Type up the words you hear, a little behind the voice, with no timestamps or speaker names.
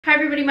Hi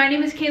everybody, my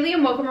name is Kaylee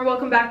and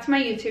welcome back to my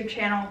YouTube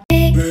channel.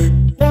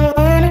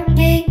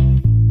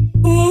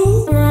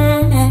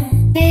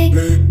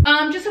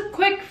 Just a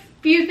quick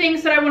few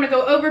things that I want to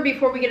go over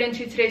before we get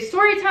into today's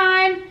story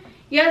time.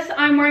 Yes,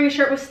 I'm wearing a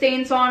shirt with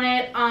stains on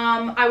it.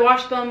 I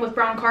washed them with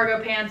brown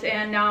cargo pants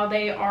and now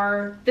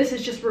this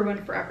is just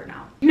ruined forever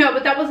now. No,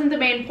 but that wasn't the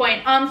main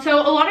point. So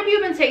a lot of you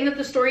have been saying that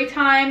the story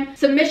time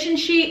submission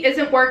sheet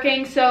isn't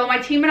working. So my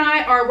team and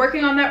I are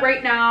working on that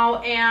right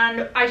now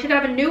and I should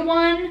have a new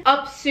one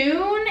up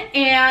soon.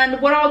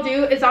 And what I'll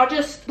do is I'll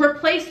just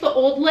replace the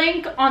old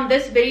link on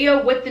this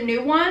video with the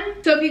new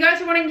one. So if you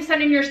guys are wanting to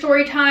send in your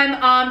story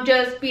time,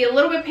 just be a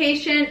little bit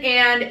patient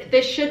and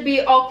this should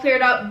be all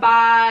cleared up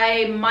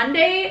by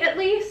Monday at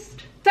least.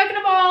 Second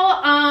of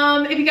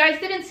all, if you guys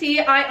didn't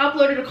see, I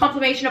uploaded a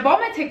confirmation of all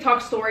my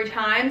TikTok story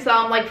times,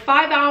 like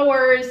 5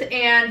 hours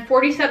and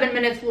 47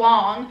 minutes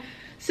long.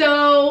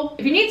 So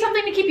if you need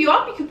something to keep you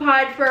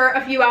occupied for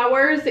a few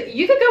hours,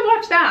 you could go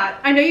watch that.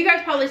 I know you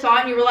guys probably saw it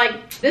and you were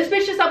like, this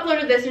bitch just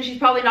uploaded this and she's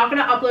probably not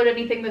gonna upload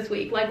anything this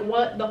week. Like,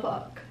 what the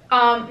fuck?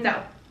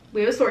 No. We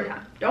have a story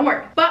time, don't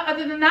worry. But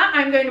other than that,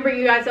 I'm going to bring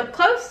you guys up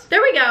close.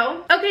 There we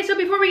go. Okay, so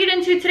before we get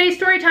into today's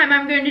story time,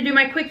 I'm going to do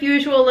my quick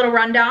usual little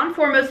rundown.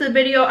 For most of the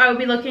video, I will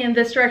be looking in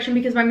this direction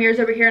because my mirror's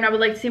over here and I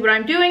would like to see what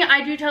I'm doing.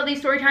 I do tell these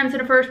story times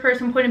in a first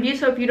person point of view,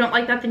 so if you don't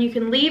like that, then you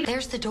can leave.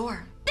 There's the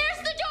door. There's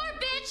the door,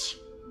 bitch!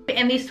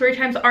 And these story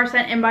times are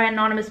sent in by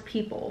anonymous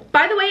people.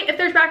 By the way, if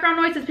there's background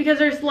noise, it's because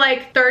there's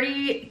like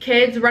 30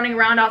 kids running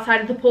around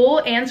outside of the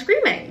pool and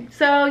screaming.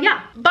 So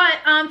yeah. But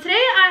today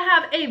I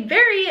have a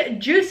very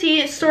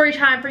juicy story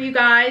time for you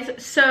guys.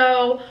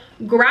 So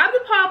grab the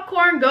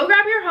popcorn, go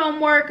grab your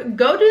homework,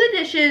 go do the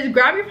dishes,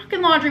 grab your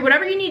fucking laundry,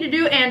 whatever you need to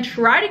do, and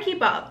try to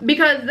keep up.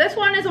 Because this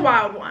one is a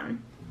wild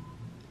one.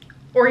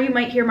 Or you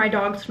might hear my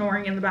dog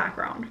snoring in the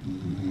background.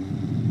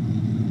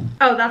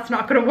 Oh, that's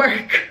not gonna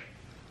work.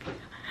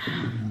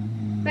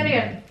 Then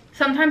again,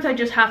 sometimes I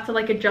just have to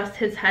like adjust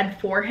his head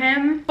for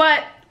him.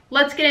 But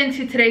let's get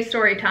into today's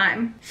story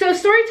time. So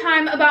story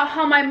time about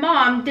how my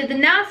mom did the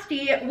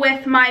nasty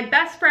with my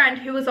best friend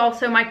who was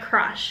also my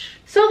crush.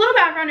 So a little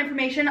background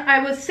information, I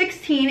was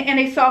 16 and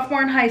a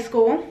sophomore in high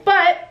school,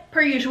 but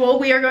per usual,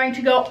 we are going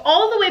to go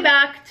all the way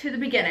back to the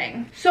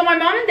beginning. So my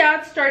mom and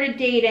dad started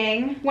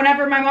dating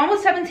whenever my mom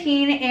was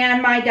 17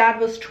 and my dad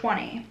was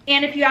 20.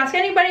 And if you ask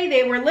anybody,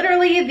 they were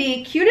literally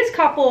the cutest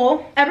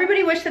couple.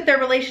 Everybody wished that their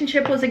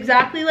relationship was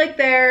exactly like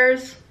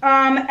theirs.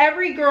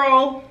 Every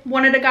girl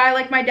wanted a guy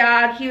like my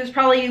dad. He was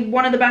probably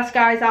one of the best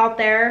guys out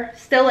there,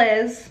 still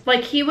is.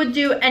 Like, he would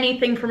do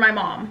anything for my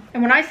mom.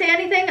 And when I say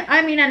anything,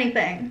 I mean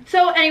anything.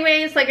 So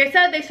anyways, like I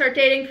said, they start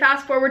dating.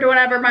 Fast forward to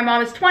whenever my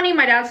mom is 20,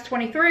 my dad's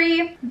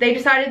 23. They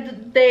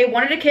decided they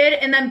wanted a kid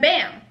and then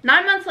bam.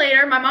 9 months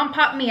later, my mom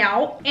popped me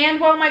out. And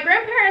while my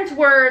grandparents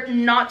were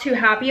not too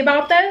happy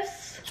about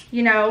this,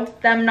 you know,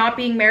 them not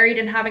being married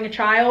and having a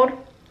child,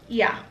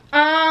 yeah.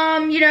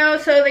 You know,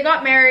 so they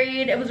got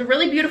married. It was a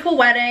really beautiful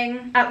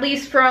wedding, at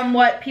least from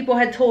what people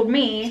had told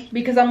me,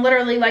 because I'm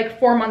literally like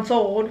 4 months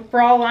old.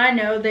 For all I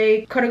know,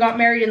 they could have got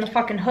married in the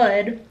fucking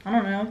hood. I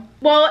don't know.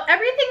 Well,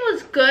 everything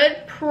was good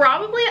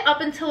probably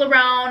up until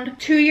around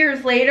 2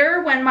 years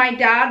later when my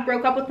dad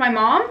broke up with my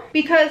mom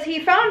because he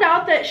found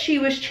out that she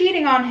was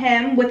cheating on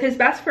him with his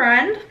best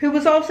friend, who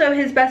was also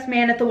his best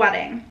man at the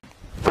wedding.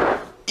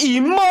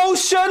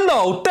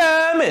 Emotional,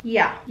 damn it.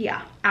 Yeah,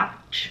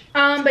 ouch.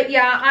 But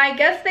yeah, I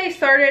guess they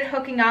started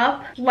hooking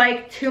up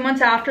like 2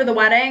 months after the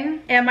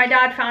wedding, and my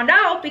dad found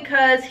out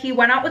because he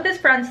went out with his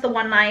friends the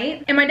one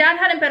night, and my dad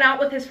hadn't been out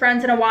with his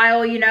friends in a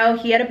while. You know,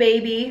 he had a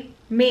baby,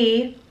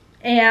 me,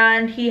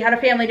 and he had a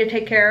family to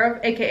take care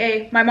of,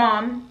 aka my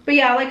mom. But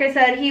yeah, like I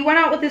said, he went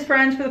out with his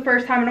friends for the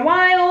first time in a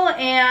while,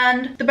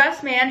 and the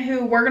best man,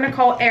 who we're gonna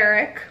call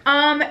Eric,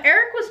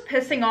 Eric was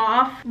pissing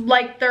off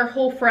like their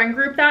whole friend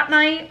group that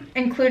night,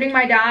 including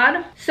my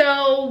dad.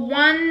 So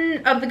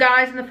one of the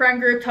guys in the friend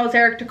group tells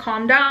Eric to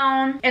calm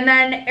down, and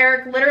then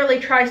Eric literally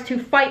tries to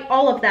fight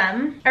all of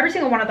them, every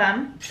single one of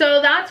them.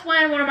 So that's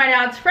when one of my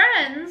dad's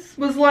friends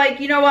was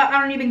like, you know what,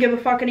 I don't even give a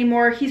fuck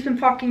anymore. He's been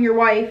fucking your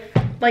wife.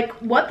 Like,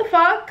 what the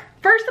fuck?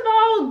 First of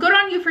all, good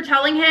on you for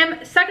telling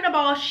him. Second of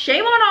all,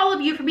 shame on all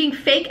of you for being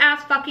fake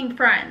ass fucking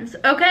friends,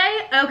 okay?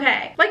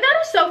 Okay. Like, that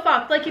is so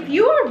fucked. Like, if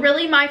you are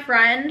really my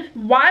friend,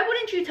 why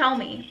wouldn't you tell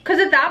me? Because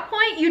at that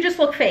point, you just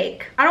look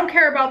fake. I don't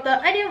care about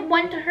the, I didn't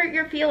want to hurt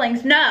your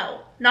feelings.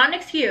 No. Not an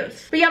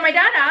excuse. But yeah, my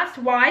dad asked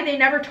why they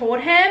never told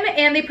him,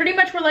 and they pretty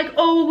much were like,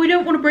 oh, we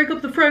didn't want to break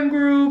up the friend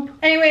group.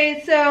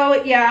 Anyway,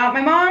 so yeah,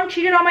 my mom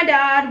cheated on my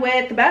dad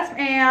with the best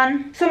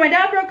man. So my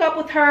dad broke up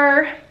with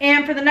her,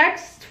 and for the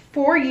next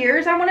 4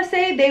 years, I want to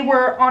say, they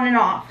were on and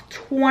off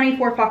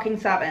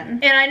 24/7.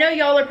 And I know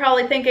y'all are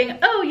probably thinking,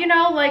 oh, you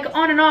know, like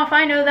on and off,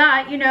 I know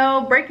that, you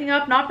know, breaking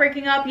up, not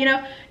breaking up, you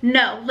know.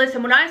 No,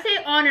 listen, when I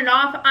say on and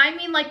off, I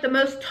mean like the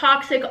most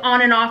toxic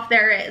on and off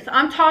there is.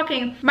 I'm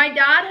talking, my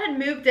dad had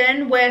moved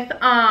in with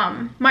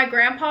my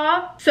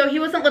grandpa, so he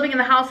wasn't living in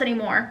the house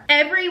anymore.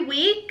 Every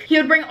week, he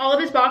would bring all of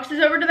his boxes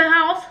over to the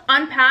house,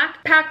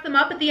 unpack, pack them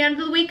up at the end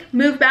of the week,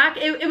 move back.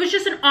 It was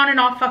just an on and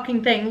off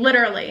fucking thing,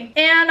 literally.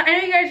 And I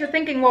know you guys are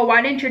thinking, well,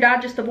 why didn't your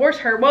dad just divorce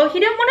her? Well, he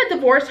didn't want to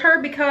divorce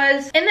her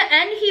because in the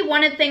end, he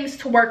wanted things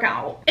to work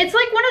out. It's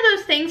like one of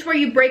those things where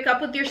you break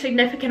up with your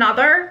significant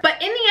other, but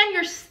in the end,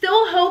 you're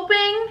still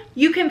hoping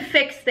you can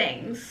fix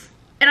things.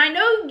 And I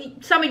know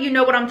some of you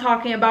know what I'm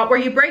talking about, where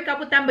you break up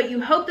with them, but you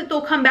hope that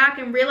they'll come back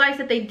and realize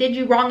that they did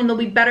you wrong and they'll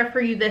be better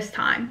for you this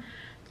time.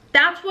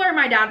 That's where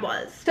my dad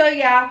was. So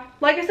yeah,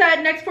 like I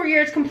said, next 4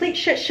 years, complete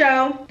shit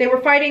show. They were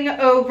fighting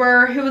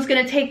over who was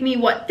gonna take me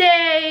what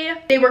day.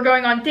 They were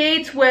going on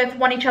dates with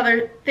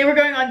They were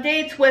going on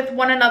dates with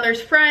one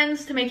another's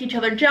friends to make each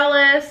other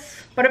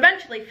jealous. But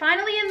eventually,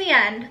 finally in the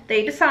end,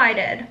 they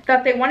decided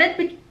that they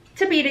wanted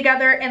to be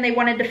together and they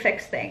wanted to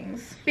fix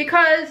things.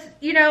 Because,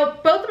 you know,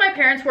 both of my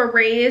parents were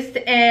raised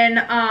in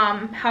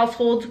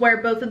households where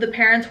both of the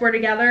parents were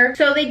together.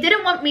 So they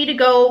didn't want me to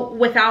go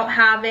without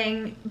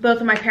having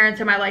both of my parents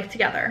in my life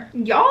together.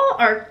 Y'all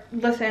are,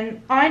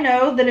 listen, I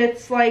know that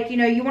it's like, you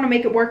know, you want to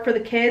make it work for the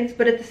kids,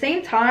 but at the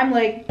same time,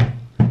 like,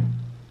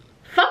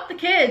 fuck the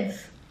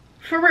kids.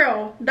 For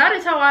real. That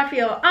is how I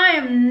feel. I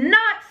am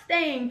not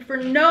staying for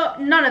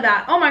none of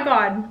that. Oh my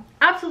God.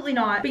 Absolutely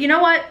not. But you know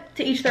what?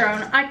 To each their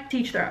own. I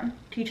teach their own.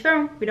 Teach their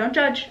own. We don't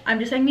judge. I'm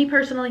just saying me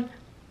personally.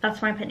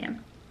 That's my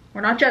opinion.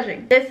 We're not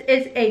judging. This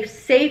is a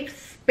safe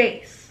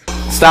space.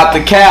 Stop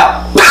the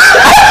cap. Stop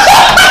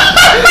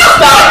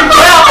the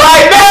cap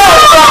right now.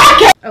 Stop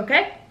the cap.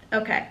 Okay.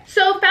 Okay.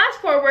 So fast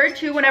forward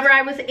to whenever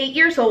I was 8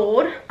 years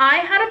old. I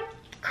had a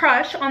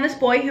crush on this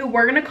boy who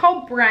we're gonna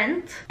call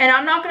Brent, and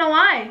I'm not gonna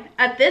lie,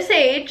 at this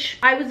age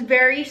I was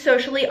very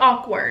socially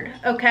awkward,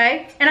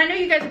 okay? And I know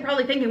you guys are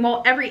probably thinking,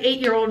 well, every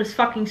 8-year-old is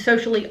fucking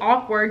socially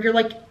awkward. You're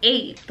like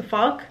 8, the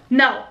fuck?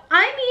 No,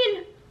 I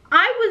mean,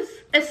 I was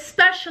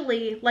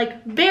especially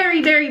like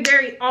very, very,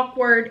 very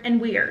awkward and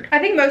weird. I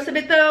think most of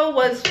it though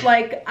was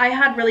like I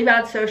had really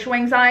bad social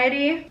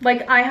anxiety.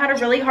 Like I had a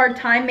really hard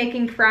time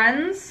making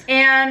friends,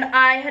 and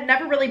I had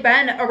never really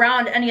been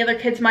around any other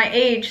kids my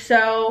age,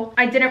 so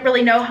I didn't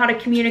really know how to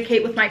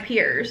communicate with my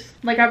peers.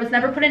 Like I was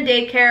never put in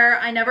daycare.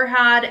 I never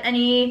had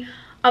any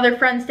other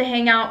friends to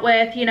hang out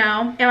with, you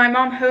know, and my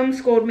mom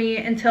homeschooled me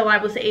until I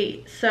was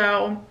 8.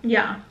 So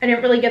yeah, I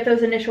didn't really get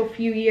those initial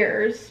few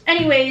years.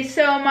 Anyway,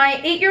 so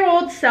my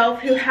 8-year-old self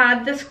who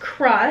had this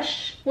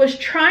crush was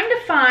trying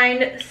to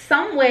find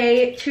some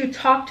way to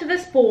talk to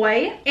this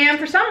boy, and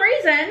for some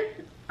reason,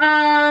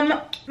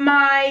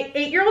 my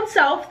 8-year-old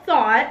self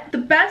thought the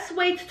best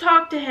way to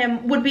talk to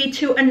him would be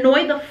to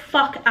annoy the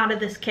fuck out of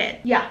this kid.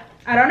 Yeah,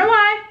 I don't know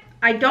why.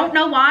 I don't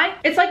know why.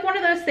 It's like one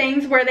of those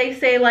things where they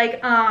say like,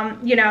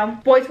 you know,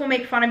 boys will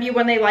make fun of you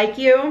when they like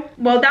you.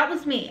 Well, that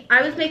was me.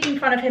 I was making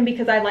fun of him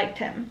because I liked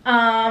him.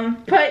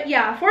 But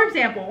yeah, for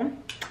example,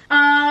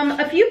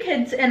 a few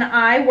kids and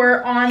I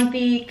were on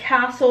the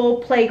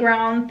castle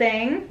playground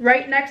thing,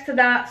 right next to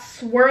that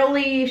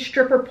swirly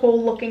stripper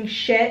pole looking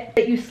shit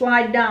that you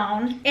slide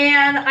down.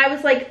 And I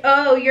was like,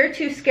 oh, you're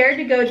too scared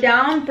to go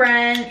down,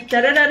 Brent,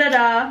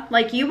 da-da-da-da-da.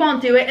 Like, you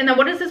won't do it. And then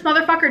what does this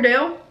motherfucker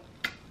do?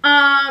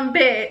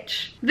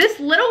 Bitch. This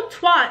little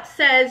twat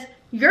says,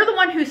 you're the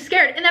one who's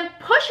scared, and then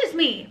pushes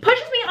me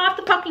off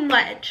the fucking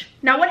ledge.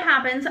 Now what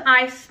happens,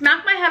 I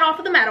smack my head off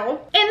of the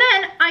metal, and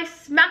then I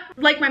smack,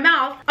 like, my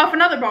mouth off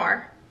another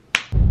bar.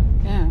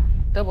 Yeah,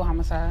 double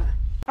homicide.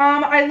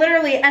 I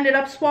literally ended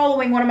up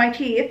swallowing one of my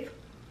teeth.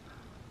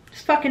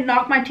 Just fucking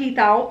knocked my teeth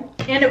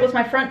out, and it was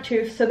my front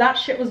tooth, so that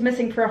shit was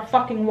missing for a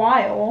fucking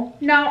while.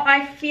 Now,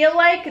 I feel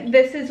like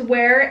this is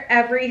where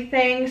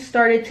everything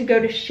started to go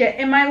to shit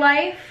in my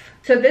life.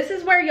 So this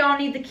is where y'all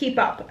need to keep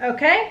up,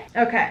 okay?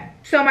 Okay.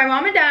 So my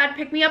mom and dad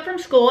picked me up from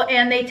school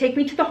and they take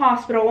me to the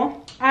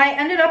hospital. I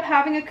ended up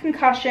having a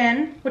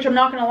concussion, which I'm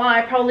not gonna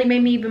lie, probably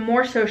made me even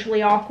more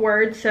socially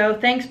awkward. So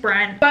thanks,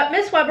 Brent. But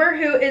Miss Weber,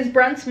 who is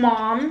Brent's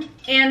mom,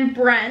 and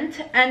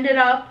Brent ended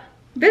up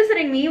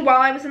visiting me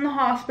while I was in the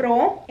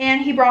hospital,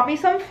 and he brought me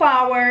some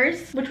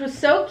flowers, which was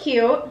so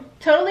cute.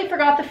 Totally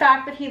forgot the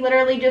fact that he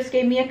literally just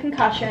gave me a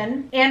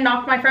concussion and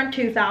knocked my front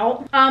tooth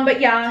out. But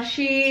yeah,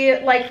 she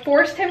like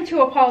forced him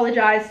to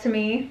apologize to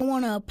me. I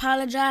want to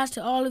apologize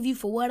to all of you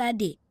for what I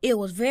did. It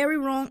was very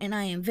wrong and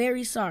I am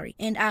very sorry.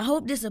 And I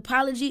hope this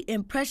apology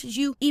impresses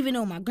you, even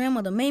though my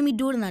grandmother made me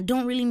do it and I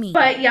don't really mean it.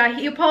 But yeah,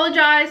 he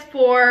apologized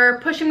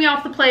for pushing me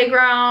off the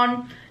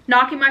playground,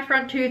 knocking my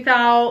front tooth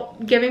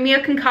out, giving me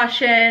a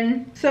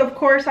concussion. So of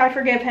course I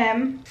forgive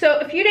him. So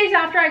a few days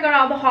after I got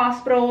out of the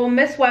hospital,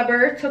 Miss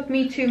Weber took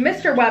me to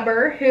Mr.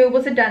 Weber, who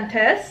was a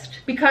dentist,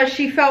 because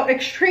she felt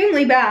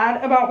extremely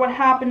bad about what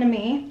happened to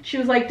me. She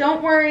was like,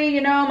 don't worry,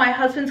 you know, my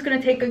husband's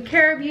gonna take good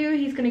care of you.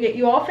 He's gonna get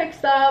you all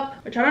fixed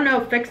up. Which I don't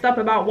know, fixed up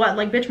about what?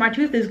 Like, bitch, my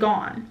tooth is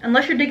gone.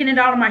 Unless you're digging it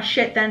out of my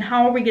shit, then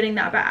how are we getting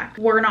that back?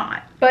 We're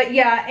not. But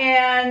yeah,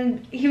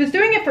 and he was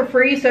doing it for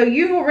free, so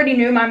you already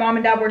knew my mom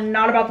and dad were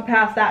not about to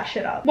pass that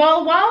shit up.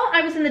 Well, while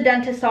I was in the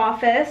dentist's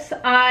office,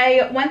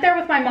 I went there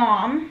with my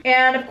mom,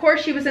 and of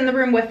course she was in the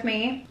room with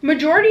me.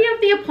 Majority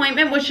of the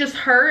appointment was just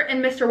her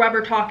and Mr.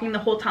 Weber talking the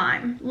whole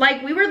time.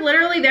 Like, we were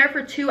literally there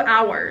for 2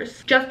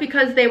 hours just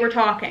because they were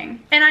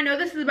talking. And I know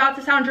this is about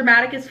to sound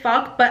dramatic as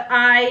fuck, but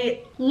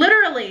I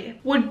literally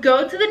would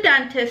go to the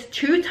dentist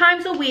 2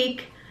 times a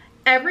week,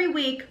 every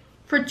week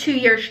for 2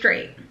 years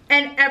straight.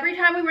 And every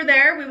time we were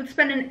there, we would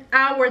spend an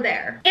hour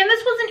there. And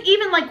this wasn't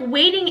even like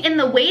waiting in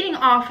the waiting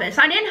office.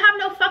 I didn't have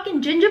no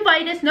fucking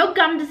gingivitis, no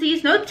gum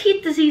disease, no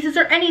teeth diseases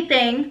or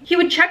anything. He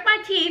would check my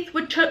teeth,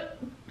 which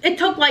it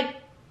took like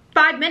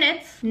 5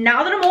 minutes.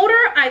 Now that I'm older,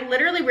 I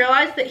literally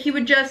realized that he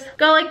would just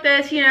go like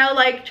this, you know,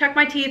 like check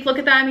my teeth, look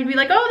at them. He'd be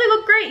like, oh, they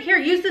look great. Here,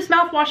 use this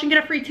mouthwash and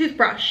get a free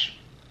toothbrush.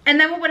 And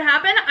then what would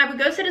happen? I would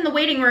go sit in the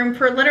waiting room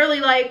for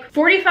literally like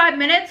 45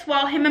 minutes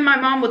while him and my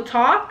mom would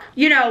talk.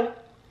 You know,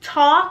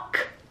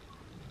 talk.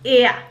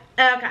 Yeah,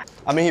 okay.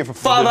 I'm in here for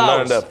 5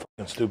 hours. Learn that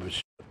fucking stupid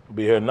shit. We'll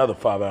be here another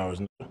 5 hours.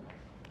 And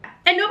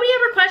nobody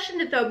ever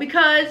questioned it though,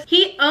 because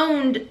he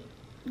owned,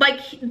 like,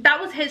 that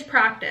was his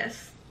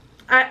practice.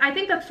 I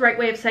think that's the right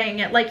way of saying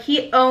it. Like,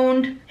 he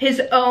owned his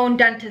own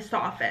dentist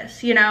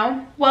office, you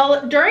know?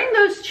 Well, during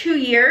those 2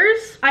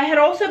 years, I had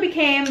also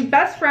became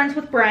best friends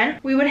with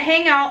Brent. We would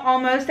hang out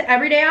almost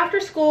every day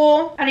after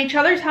school at each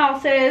other's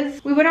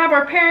houses. We would have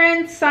our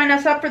parents sign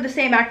us up for the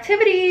same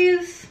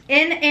activities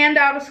in and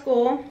out of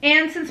school.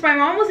 And since my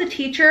mom was a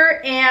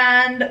teacher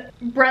and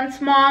Brent's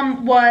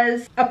mom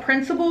was a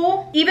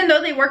principal, even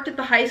though they worked at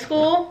the high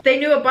school, they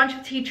knew a bunch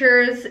of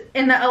teachers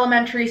in the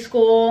elementary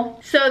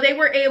school. So they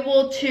were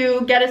able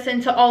to get us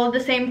into all of the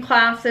same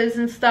classes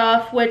and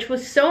stuff, which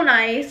was so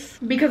nice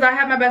because I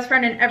had my best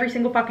friend in every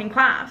single fucking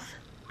class,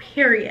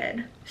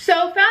 period.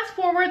 So fast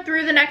forward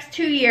through the next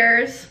 2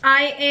 years,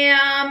 I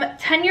am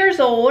 10 years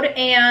old,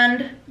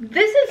 and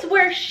this is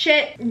where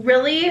shit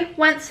really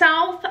went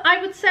south,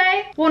 I would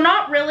say. Well,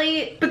 not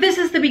really, but this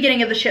is the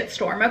beginning of the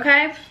shitstorm,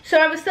 okay?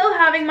 So I was still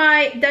having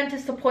my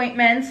dentist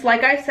appointments,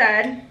 like I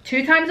said,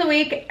 2 times a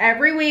week,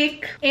 every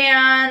week.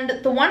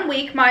 And the 1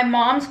 week, my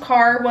mom's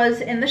car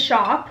was in the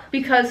shop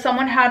because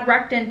someone had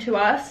wrecked into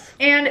us.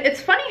 And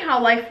it's funny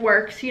how life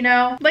works, you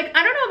know? Like,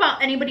 I don't know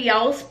about anybody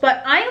else,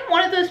 but I am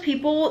one of those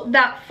people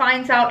that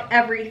finds out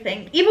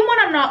everything, even when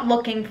I'm not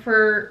looking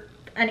for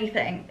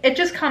anything. It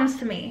just comes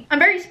to me. I'm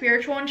very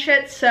spiritual and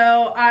shit,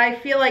 so I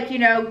feel like, you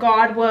know,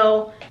 God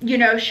will, you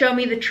know, show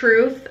me the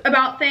truth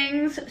about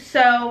things.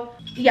 So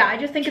yeah, I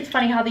just think it's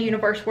funny how the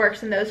universe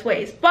works in those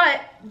ways.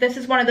 But this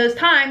is one of those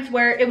times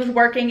where it was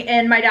working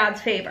in my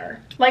dad's favor.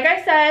 Like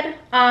I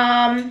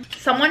said,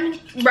 someone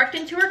wrecked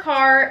into her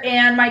car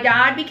and my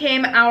dad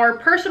became our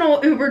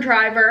personal Uber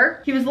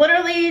driver. He was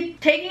literally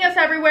taking us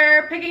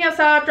everywhere, picking us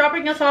up,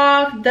 dropping us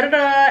off,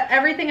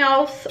 everything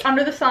else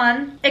under the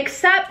sun,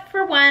 except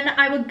for when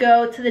I would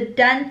go to the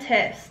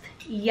dentist.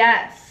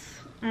 Yes.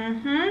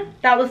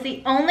 That was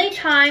the only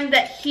time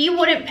that he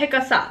wouldn't pick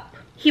us up.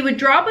 He would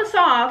drop us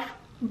off,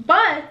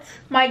 but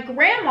my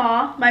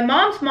grandma, my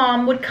mom's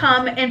mom, would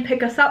come and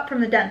pick us up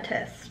from the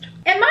dentist.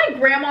 And my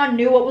grandma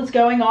knew what was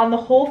going on the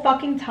whole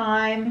fucking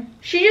time.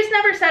 She just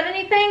never said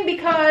anything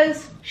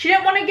because she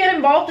didn't want to get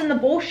involved in the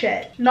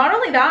bullshit. Not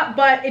only that,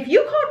 but if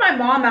you called my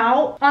mom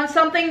out on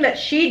something that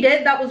she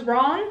did that was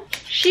wrong,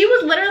 she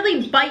would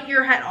literally bite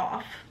your head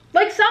off.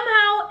 Like,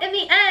 somehow, in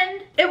the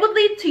end, it would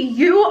lead to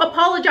you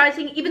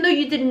apologizing even though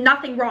you did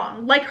nothing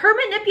wrong. Like, her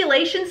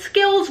manipulation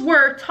skills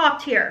were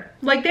top tier.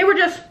 Like, they were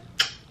just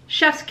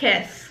chef's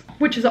kiss,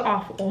 which is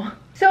awful.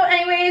 So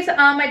anyways,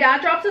 my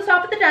dad drops us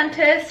off at the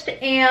dentist,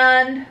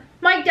 and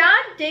my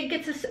dad did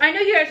get I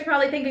know you guys are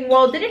probably thinking,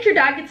 well, didn't your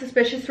dad get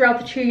suspicious throughout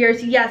the 2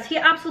 years? Yes, he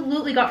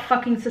absolutely got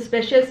fucking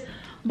suspicious.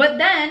 But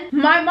then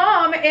my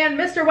mom and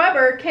Mr.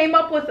 Weber came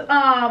up with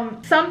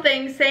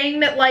something saying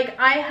that, like,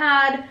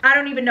 I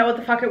don't even know what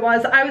the fuck it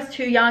was. I was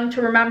too young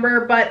to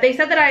remember, but they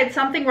said that I had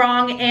something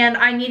wrong and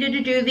I needed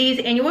to do these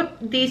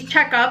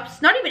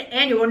checkups. Not even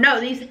annual,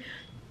 no, these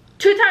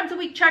 2 times a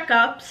week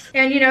checkups.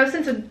 And, you know,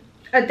 since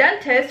a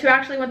dentist who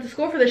actually went to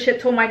school for this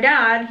shit told my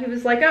dad, he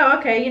was like, oh,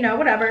 okay, you know,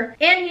 whatever.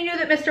 And he knew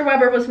that Mr.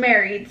 Weber was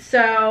married,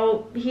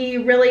 so he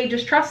really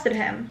just trusted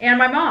him and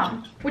my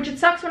mom, which it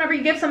sucks whenever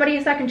you give somebody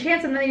a second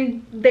chance and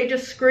then they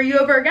just screw you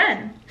over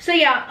again. So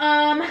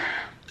yeah,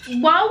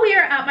 while we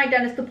are at my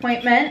dentist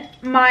appointment,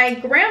 my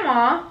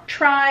grandma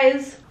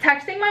tries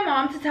texting my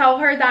mom to tell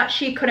her that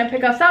she couldn't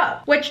pick us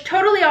up, which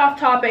totally off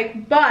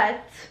topic,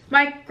 but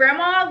my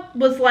grandma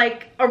was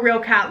like a real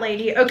cat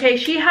lady. Okay,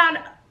 she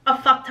had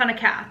a fuck ton of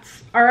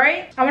cats, all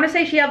right? I want to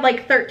say she had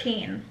like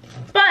 13.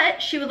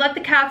 But she would let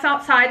the cats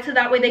outside so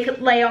that way they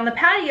could lay on the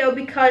patio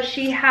because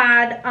she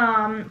had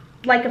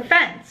like a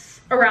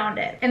fence around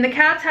it. And the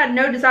cats had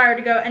no desire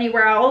to go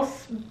anywhere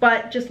else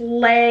but just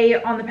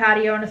lay on the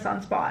patio in a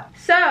sunspot.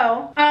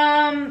 So,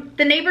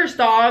 the neighbor's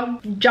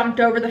dog jumped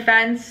over the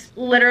fence,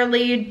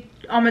 literally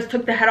almost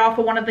took the head off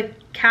of one of the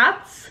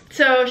cats.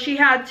 So she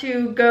had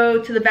to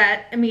go to the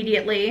vet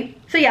immediately.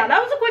 So yeah,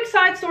 that was a quick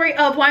side story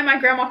of why my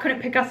grandma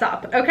couldn't pick us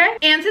up, okay?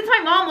 And since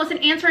my mom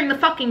wasn't answering the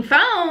fucking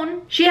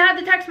phone, she had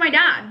to text my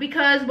dad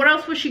because what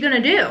else was she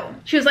gonna do?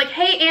 She was like,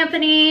 hey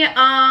Anthony,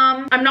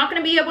 I'm not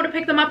gonna be able to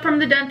pick them up from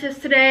the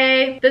dentist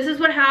today. This is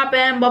what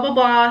happened, blah, blah,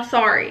 blah,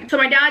 sorry. So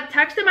my dad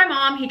texted my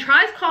mom, he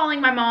tries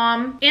calling my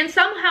mom, and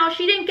somehow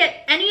she didn't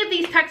get any of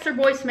these texts or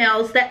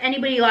voicemails that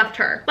anybody left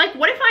her. Like,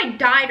 what if I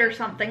died or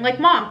something? Like,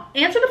 mom,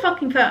 answer the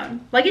fucking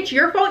phone. Like, it's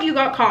your fault you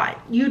got caught,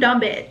 you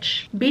dumb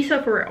bitch. Be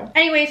so for real.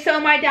 Anyway, so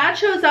my dad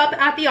shows up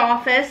at the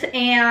office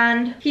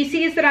and he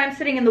sees that I'm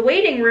sitting in the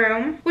waiting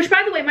room, which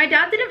by the way, my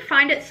dad didn't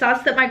find it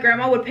sus that my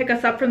grandma would pick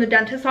us up from the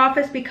dentist's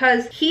office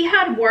because he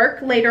had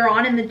work later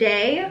on in the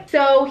day.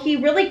 So he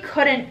really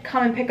couldn't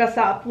come and pick us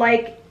up.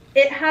 Like,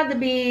 it had to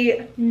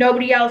be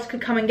nobody else could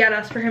come and get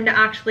us for him to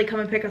actually come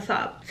and pick us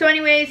up. So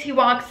anyways, he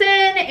walks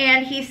in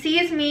and he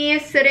sees me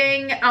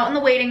sitting out in the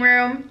waiting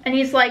room and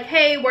he's like,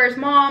 hey, where's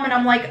mom? And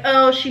I'm like,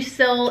 oh, she's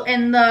still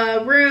in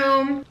the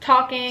room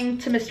talking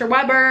to Mr.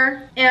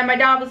 Weber. And my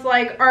dad was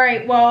like, all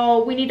right,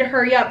 well, we need to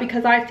hurry up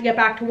because I have to get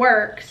back to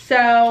work.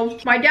 So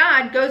my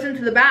dad goes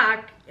into the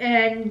back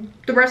and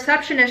the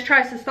receptionist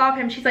tries to stop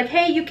him. She's like,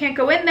 hey, you can't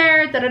go in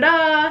there,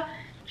 da-da-da.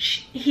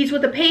 He's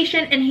with a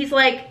patient and he's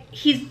like,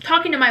 he's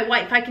talking to my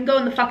wife, I can go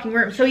in the fucking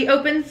room. So he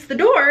opens the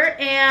door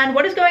and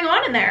what is going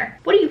on in there?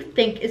 What do you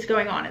think is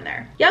going on in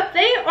there? Yep,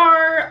 they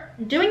are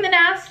doing the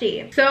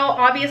nasty. So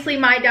obviously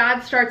my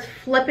dad starts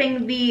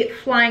flipping the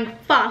flying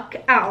fuck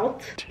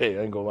out. Hey,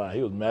 I ain't gonna lie,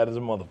 he was mad as a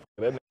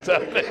motherfucker.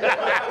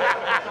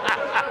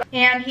 That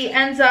and he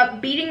ends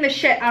up beating the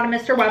shit out of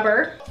Mr.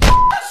 Weber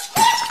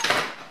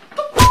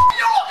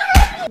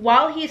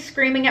while he's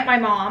screaming at my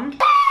mom.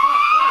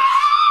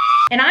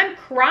 And I'm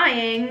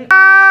crying.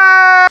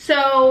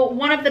 So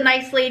one of the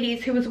nice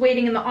ladies who was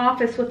waiting in the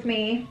office with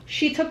me,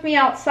 she took me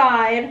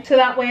outside so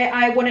that way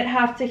I wouldn't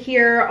have to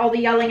hear all the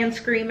yelling and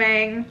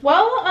screaming.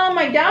 Well,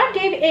 my dad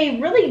gave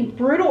a really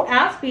brutal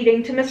ass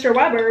beating to Mr.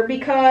 Weber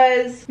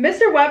because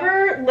Mr.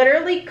 Weber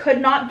literally could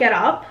not get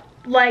up.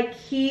 Like,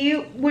 he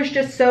was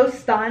just so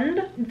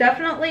stunned.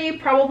 Definitely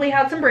probably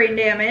had some brain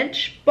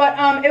damage. But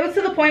it was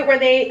to the point where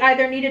they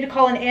either needed to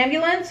call an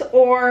ambulance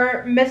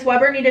or Miss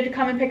Weber needed to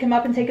come and pick him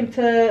up and take him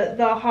to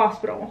the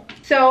hospital.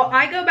 So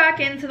I go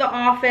back into the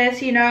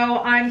office, you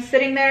know, I'm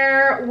sitting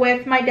there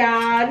with my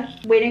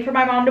dad, waiting for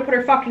my mom to put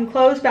her fucking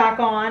clothes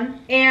back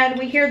on. And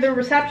we hear the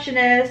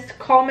receptionist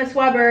call Miss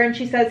Weber and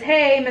she says,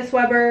 hey, Miss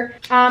Weber,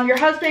 your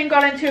husband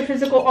got into a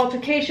physical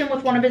altercation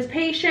with one of his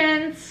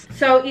patients.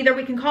 So either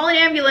we can call an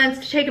ambulance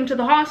to take him to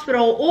the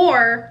hospital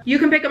or you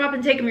can pick him up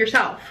and take him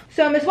yourself.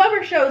 So Miss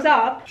Weber shows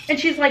up and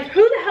she's like,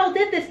 who the hell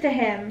did this to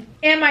him?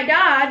 And my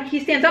dad,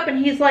 he stands up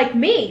and he's like,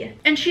 me.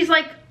 And she's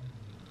like,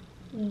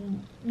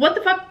 what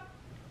the fuck?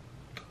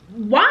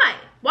 Why?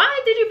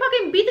 Why did you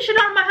fucking beat the shit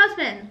out of my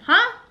husband,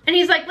 huh? And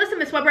he's like, listen,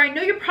 Miss Weber, I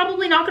know you're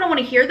probably not gonna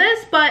wanna hear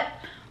this, but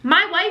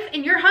my wife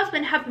and your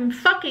husband have been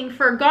fucking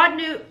for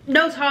God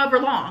knows however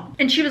long.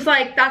 And she was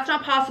like, that's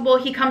not possible.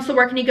 He comes to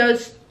work and he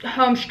goes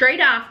home straight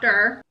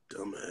after.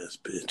 dumbass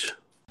bitch.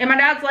 And my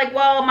dad's like,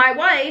 well, my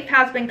wife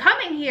has been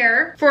coming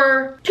here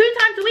for 2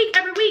 times a week,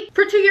 every week,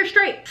 for 2 years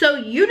straight. So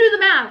you do the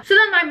math. So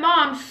then my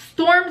mom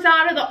storms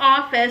out of the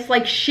office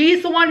like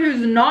she's the one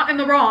who's not in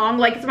the wrong.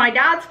 Like, it's my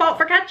dad's fault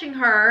for catching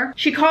her.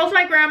 She calls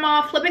my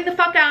grandma, flipping the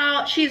fuck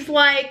out. She's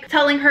like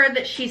telling her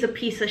that she's a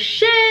piece of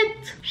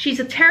shit.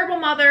 She's a terrible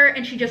mother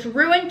and she just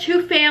ruined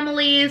 2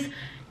 families.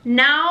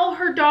 Now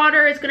her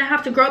daughter is gonna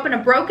have to grow up in a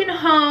broken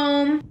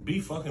home. Be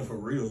fucking for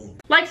real.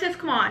 Like, sis,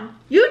 come on.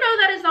 You know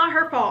that is not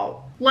her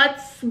fault.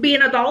 Let's be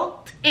an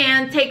adult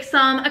and take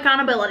some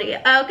accountability,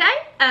 okay?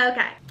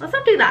 Okay, let's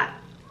not do that.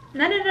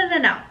 No, no, no, no,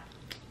 no.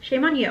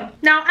 Shame on you.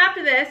 Now,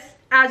 after this,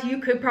 as you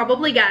could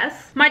probably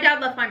guess, my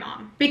dad left my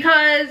mom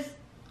because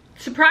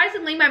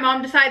surprisingly, my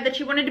mom decided that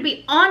she wanted to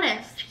be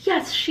honest.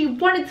 Yes, she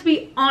wanted to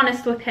be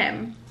honest with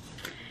him.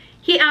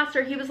 He asked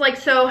her, he was like,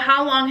 so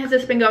how long has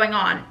this been going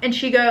on? And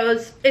she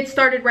goes, it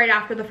started right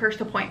after the first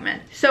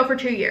appointment. So for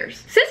 2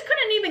 years. Sis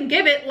couldn't even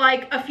give it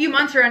like a few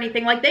months or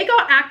anything. Like, they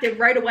got active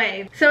right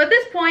away. So at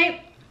this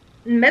point,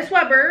 Miss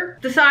Weber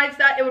decides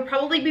that it would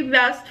probably be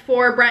best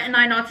for Brent and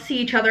I not to see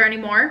each other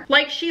anymore.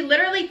 Like, she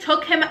literally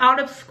took him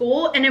out of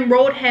school and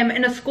enrolled him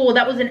in a school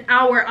that was an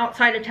hour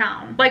outside of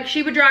town. Like,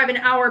 she would drive an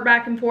hour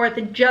back and forth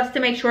just to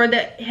make sure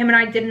that him and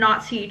I did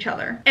not see each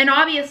other. And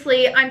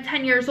obviously, I'm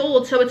 10 years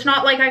old, so it's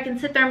not like I can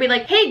sit there and be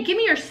like, hey, give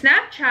me your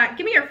Snapchat,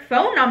 give me your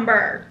phone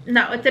number.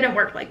 No, it didn't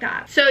work like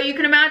that. So you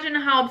can imagine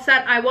how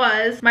upset I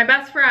was. My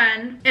best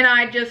friend and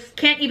I just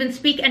can't even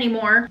speak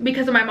anymore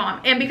because of my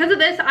mom. And because of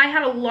this, I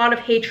had a lot of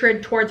hatred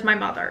hatred towards my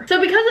mother.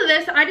 So because of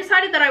this, I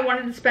decided that I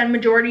wanted to spend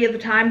majority of the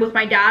time with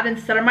my dad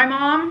instead of my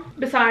mom.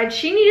 Besides,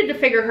 she needed to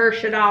figure her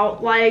shit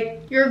out.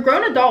 Like, you're a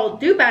grown adult,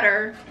 do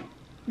better.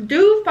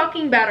 Do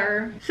fucking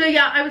better. So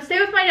yeah, I would stay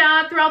with my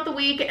dad throughout the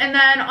week, and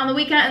then on the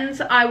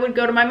weekends I would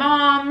go to my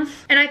mom's.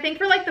 And I think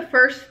for like the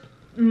first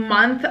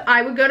month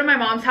I would go to my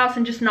mom's house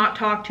and just not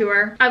talk to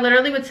her. I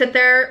literally would sit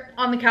there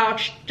on the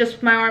couch just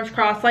with my arms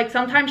crossed. Like,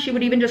 sometimes she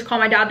would even just call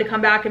my dad to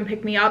come back and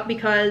pick me up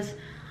because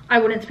I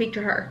wouldn't speak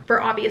to her,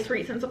 for obvious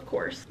reasons, of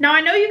course. Now,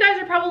 I know you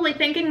guys are probably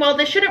thinking, well,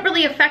 this shouldn't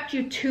really affect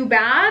you too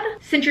bad.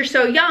 Since you're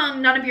so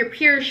young, none of your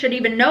peers should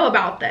even know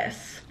about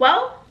this.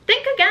 Well,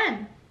 think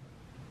again.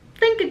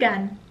 Think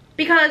again.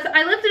 Because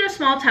I lived in a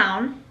small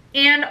town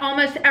and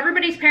almost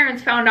everybody's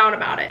parents found out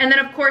about it. And then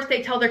of course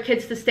they tell their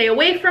kids to stay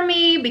away from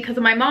me because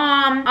of my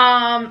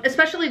mom,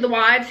 especially the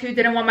wives who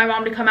didn't want my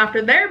mom to come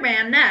after their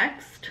man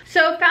next.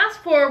 So fast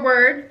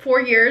forward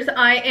 4 years,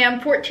 I am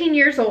 14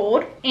 years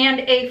old and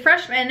a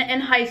freshman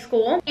in high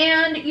school.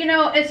 And you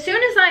know, as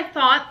soon as I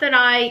thought that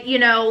I, you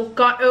know,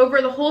 got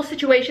over the whole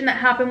situation that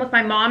happened with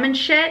my mom and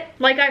shit,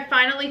 like I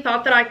finally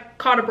thought that I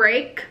caught a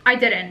break, I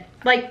didn't.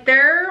 Like,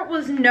 there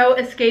was no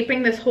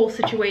escaping this whole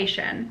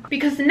situation.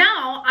 Because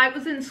now I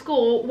was in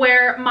school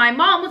where my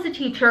mom was a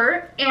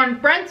teacher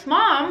and Brent's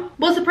mom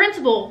was a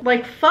principal.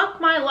 Like,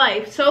 fuck my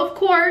life. So of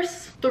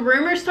course, the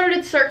rumors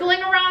started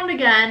circling around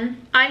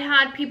again. I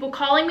had people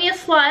calling me a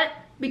slut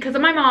because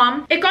of my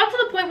mom. It got to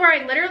the point where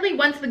I literally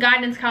went to the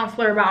guidance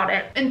counselor about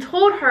it and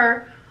told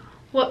her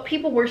what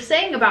people were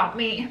saying about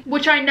me,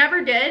 which I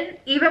never did,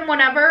 even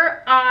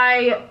whenever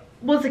I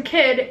was a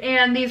kid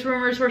and these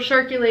rumors were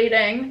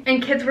circulating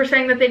and kids were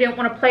saying that they didn't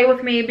want to play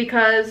with me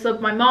because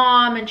of my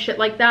mom and shit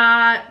like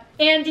that.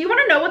 And do you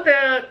want to know what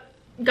the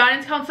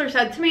guidance counselor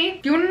said to me?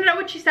 Do you want to know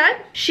what she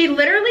said? She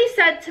literally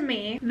said to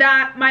me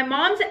that my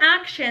mom's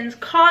actions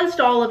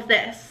caused all of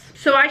this,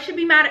 so I should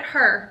be mad at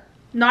her,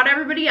 not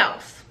everybody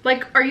else.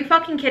 Like, are you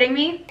fucking kidding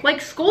me? Like,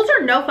 schools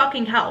are no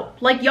fucking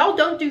help. Like, y'all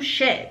don't do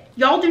shit.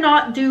 Y'all do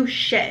not do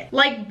shit.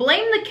 Like,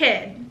 blame the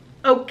kid.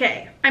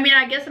 Okay. I mean,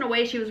 I guess in a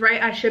way she was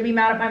right. I should be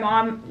mad at my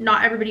mom,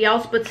 not everybody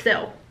else, but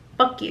still,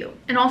 fuck you.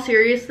 In all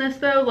seriousness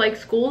though, like,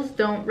 schools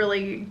don't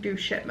really do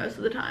shit most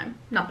of the time.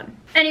 Nothing.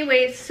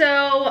 Anyway,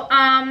 so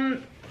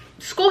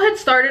school had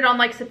started on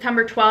like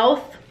September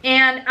 12th,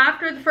 and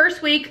after the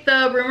first week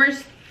the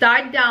rumors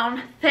died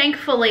down,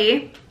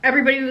 thankfully.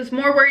 Everybody was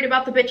more worried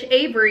about the bitch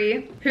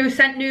Avery, who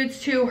sent nudes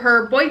to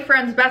her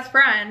boyfriend's best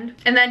friend,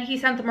 and then he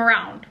sent them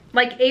around.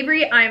 Like,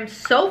 Avery, I am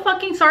so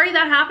fucking sorry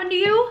that happened to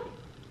you.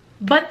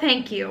 But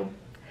thank you.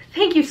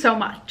 Thank you so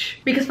much.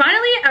 Because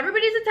finally,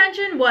 everybody's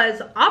attention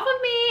was off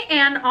of me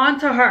and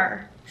onto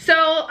her. So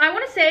I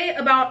want to say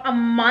about a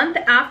month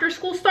after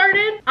school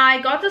started,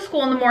 I got to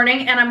school in the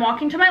morning and I'm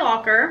walking to my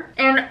locker.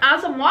 And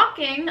as I'm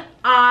walking,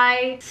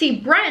 I see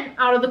Brent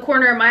out of the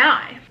corner of my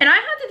eye. And I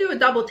had to do a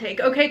double take,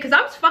 okay? Because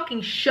I was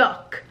fucking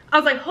shook. I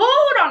was like,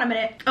 hold on a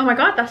minute. Oh my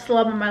God, that's the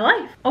love of my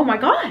life. Oh my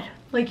God.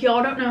 Like,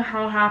 y'all don't know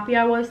how happy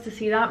I was to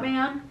see that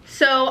man.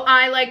 So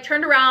I like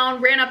turned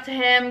around, ran up to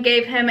him,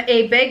 gave him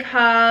a big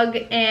hug,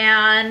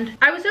 and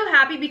I was so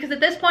happy because at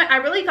this point I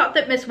really thought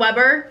that Miss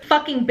Weber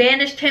fucking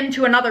banished him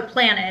to another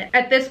planet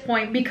at this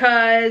point,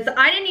 because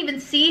I didn't even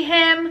see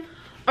him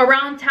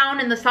around town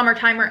in the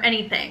summertime or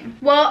anything.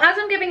 Well, as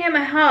I'm giving him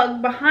a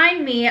hug,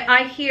 behind me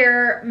I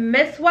hear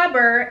Miss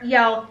Weber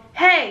yell,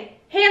 "Hey,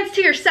 hands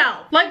to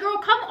yourself." Like, girl,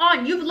 come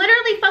on. You've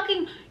literally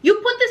fucking, you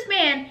put this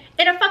man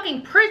in a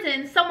fucking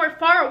prison somewhere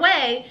far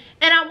away,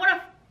 and I want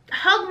to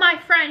hug my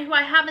friend who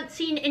I haven't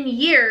seen in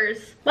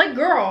years. Like,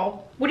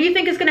 girl, what do you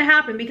think is gonna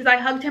happen? Because I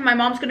hugged him, my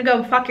mom's gonna go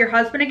and fuck your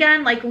husband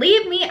again? Like,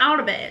 leave me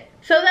out of it.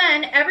 So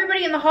then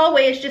everybody in the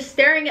hallway is just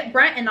staring at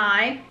Brent and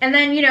I, and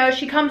then, you know,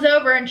 she comes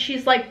over and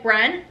she's like,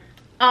 "Brent,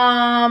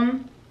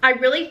 I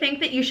really think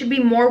that you should be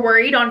more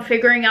worried on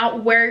figuring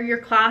out where your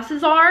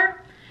classes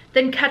are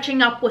than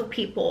catching up with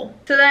people."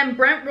 So then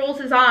Brent rolls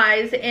his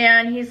eyes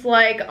and he's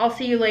like, "I'll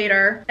see you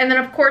later." And then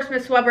of course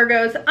Miss Weber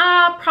goes,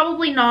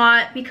 probably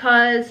not,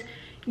 because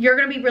you're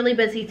gonna be really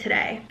busy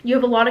today. You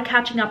have a lot of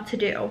catching up to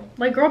do."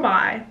 Like, girl,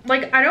 bye.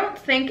 Like, I don't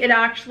think it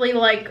actually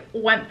like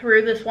went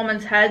through this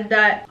woman's head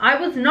that I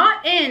was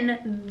not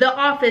in the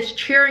office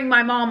cheering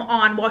my mom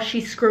on while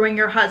she's screwing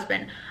your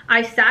husband.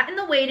 I sat in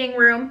the waiting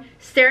room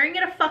staring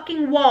at a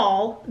fucking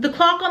wall, the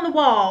clock on the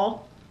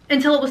wall,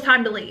 until it was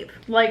time to leave.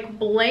 Like,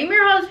 blame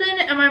your husband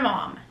and my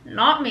mom,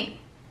 not me.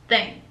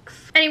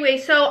 Thanks. Anyway,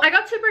 so I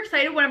got super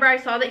excited whenever I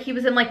saw that he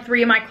was in like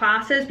 3 of my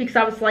classes, because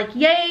I was like,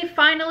 yay,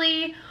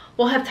 finally,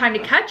 we'll have time to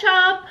catch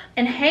up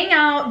and hang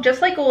out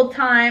just like old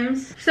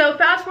times. So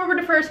fast forward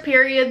to first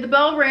period, the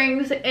bell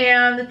rings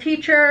and the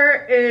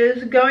teacher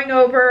is going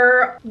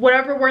over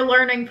whatever we're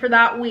learning for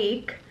that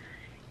week.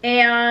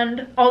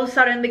 And all of a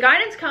sudden the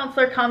guidance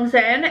counselor comes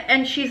in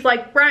and she's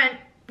like, "Brent,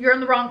 you're in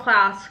the wrong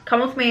class.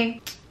 Come with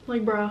me."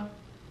 Like, bruh.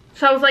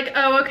 So I was like,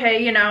 oh,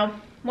 okay, you know,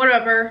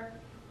 whatever.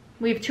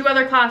 We have 2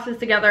 other classes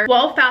together.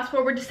 Well, fast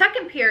forward to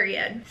second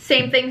period.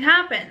 Same thing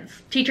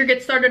happens. Teacher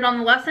gets started on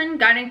the lesson.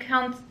 Guidance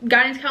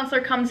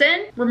counselor comes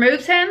in,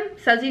 removes him,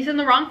 says he's in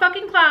the wrong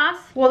fucking class.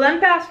 Well, then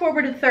fast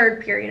forward to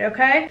third period,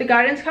 okay? The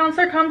guidance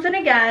counselor comes in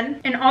again,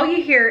 and all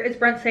you hear is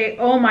Brent say,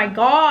 "Oh my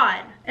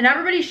God." And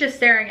everybody's just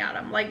staring at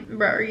him like,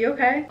 bro, are you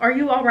okay? Are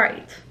you all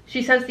right?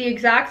 She says the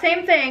exact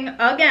same thing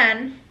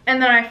again.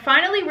 And then I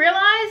finally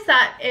realized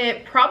that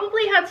it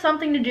probably had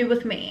something to do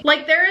with me.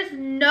 Like, there is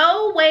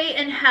no way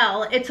in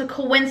hell it's a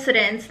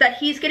coincidence that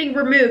he's getting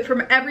removed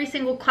from every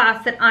single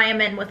class that I am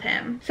in with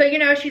him. So, you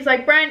know, she's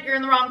like, "Brent, you're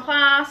in the wrong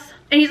class."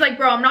 And he's like,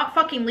 "Bro, I'm not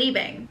fucking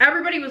leaving."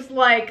 Everybody was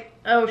like,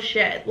 oh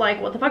shit, like,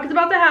 what the fuck is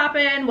about to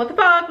happen? What the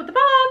fuck? What the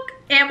fuck?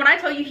 And when I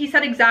tell you he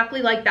said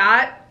exactly like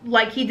that,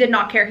 like, he did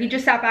not care. He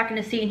just sat back in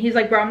his seat and he's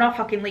like, "Bro, I'm not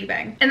fucking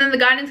leaving." And then the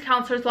guidance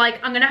counselor's like,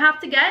 "I'm gonna have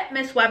to get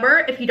Miss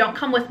Weber if you don't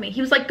come with me."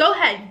 He was like, "Go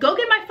ahead, go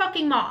get my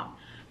fucking mom.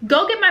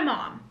 Go get my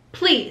mom,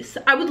 please.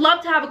 I would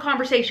love to have a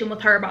conversation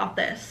with her about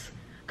this,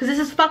 because this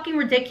is fucking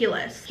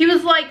ridiculous." He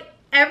was like,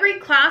 "Every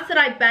class that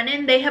I've been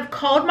in, they have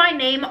called my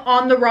name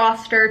on the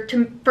roster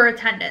for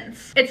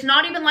attendance. It's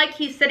not even like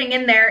he's sitting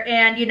in there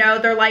and, you know,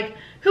 they're like,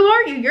 'Who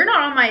are you? You're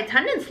not on my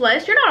attendance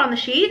list. You're not on the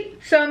sheet.'"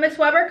 So Miss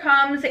Weber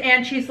comes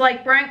and she's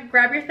like, "Brent,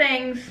 grab your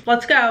things.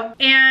 Let's go."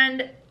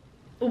 And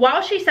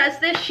while she says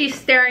this, she's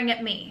staring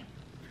at me.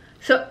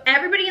 So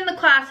everybody in the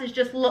class is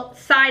just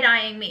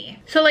side-eyeing me.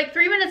 So like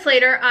 3 minutes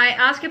later, I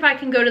ask if I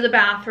can go to the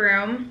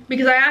bathroom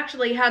because I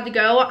actually had to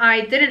go.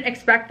 I didn't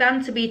expect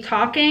them to be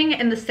talking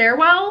in the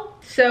stairwell.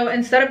 So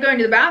instead of going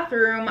to the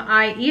bathroom,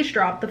 I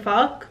eavesdropped the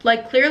fuck.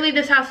 Like, clearly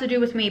this has to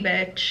do with me,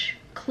 bitch.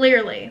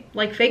 Clearly.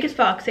 Like, fake as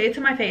fuck. Say it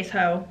to my face,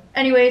 ho.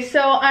 Anyway,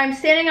 so I'm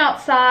standing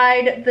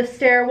outside the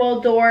stairwell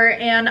door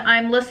and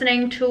I'm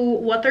listening to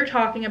what they're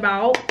talking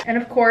about. And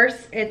of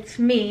course, it's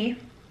me,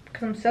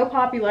 because I'm so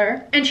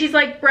popular. And she's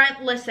like,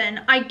 "Brent,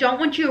 listen, I don't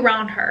want you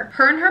around her.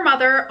 Her and her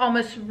mother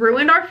almost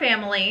ruined our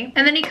family."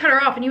 And then he cut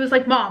her off and he was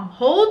like, "Mom,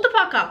 hold the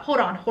fuck up.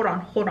 Hold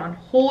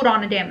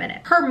on a damn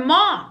minute. Her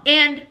mom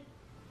and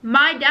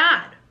my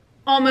dad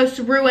almost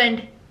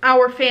ruined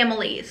our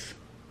families,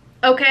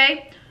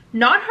 okay?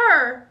 Not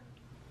her,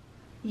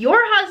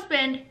 your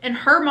husband and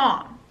her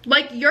mom.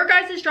 Like, your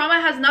guys'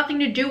 drama has nothing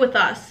to do with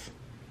us.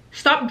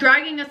 Stop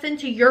dragging us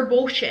into your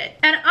bullshit."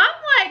 And I'm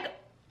like,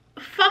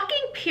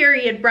 fucking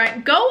period,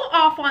 Brent. Go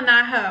off on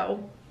that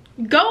hoe.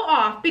 Go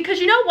off. Because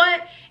you know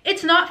what?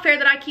 It's not fair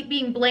that I keep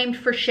being blamed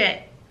for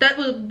shit that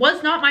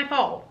was not my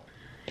fault.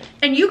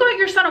 And you got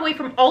your son away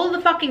from all of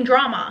the fucking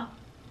drama.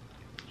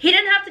 He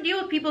didn't have to deal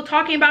with people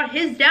talking about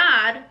his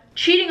dad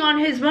cheating on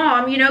his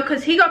mom, you know,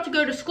 because he got to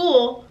go to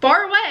school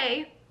far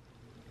away.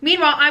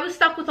 Meanwhile, I was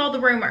stuck with all the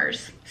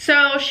rumors.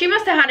 So she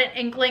must have had an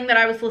inkling that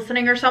I was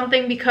listening or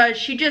something, because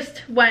she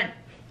just went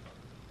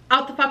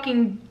out the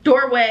fucking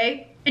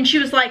doorway and she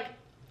was like,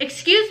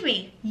 "Excuse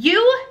me,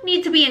 you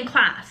need to be in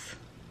class.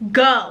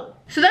 Go."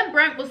 So then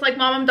Brent was like,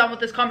 "Mom, I'm done with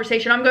this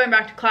conversation. I'm going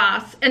back to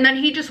class." And then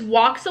he just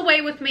walks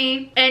away with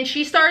me and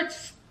she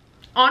starts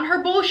on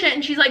her bullshit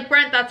and she's like,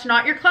 "Brent, that's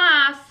not your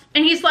class."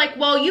 And he's like,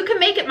 "Well, you can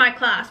make it my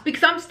class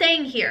because I'm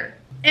staying here."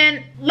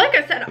 And like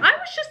I said, I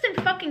was just in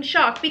fucking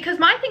shock, because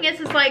my thing is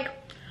like,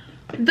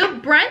 the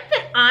Brent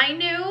that I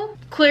knew,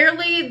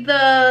 clearly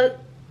the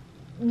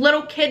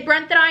little kid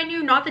Brent that I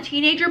knew, not the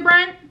teenager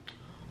Brent,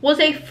 was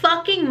a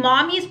fucking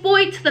mommy's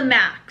boy to the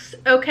max,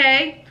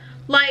 okay?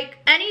 Like,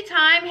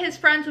 anytime his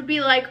friends would be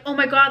like, "Oh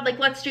my God, like,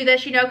 let's do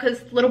this," you know,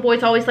 because little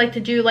boys always like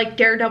to do like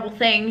daredevil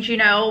things, you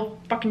know,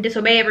 fucking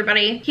disobey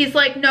everybody. He's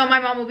like, "No, my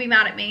mom will be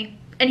mad at me."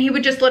 And he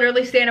would just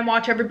literally stand and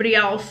watch everybody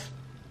else.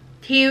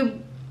 He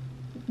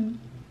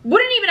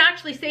wouldn't even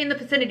actually stay in the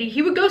vicinity.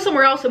 He would go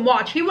somewhere else and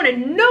watch. He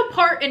wanted no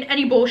part in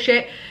any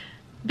bullshit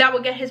that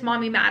would get his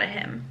mommy mad at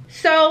him.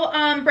 So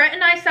Brent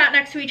and I sat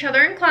next to each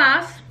other in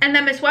class, and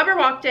then Miss Weber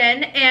walked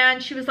in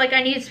and she was like,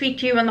 "I need to speak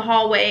to you in the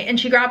hallway." And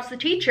she grabs the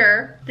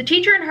teacher. The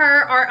teacher and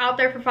her are out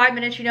there for 5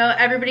 minutes, you know,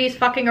 everybody's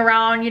fucking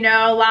around, you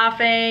know,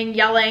 laughing,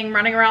 yelling,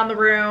 running around the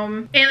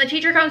room. And the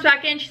teacher comes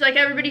back in, she's like,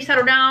 "Everybody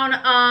settle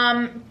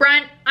down.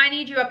 Brent, I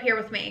need you up here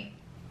with me.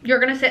 You're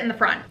gonna sit in the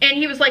front." And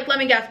he was like, "Let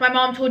me guess, my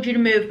mom told you to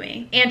move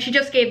me." And she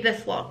just gave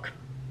this look.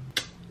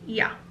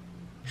 Yeah.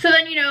 So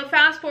then, you know,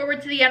 fast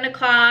forward to the end of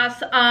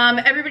class,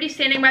 everybody's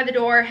standing by the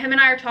door, him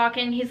and I are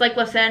talking. He's like,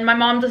 "Listen, my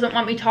mom doesn't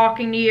want me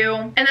talking to you."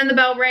 And then the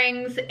bell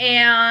rings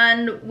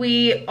and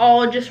we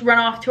all just run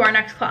off to our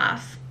next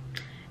class.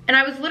 And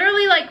I was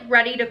literally like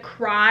ready to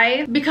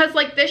cry, because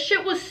like this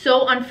shit was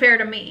so unfair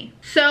to me.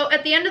 So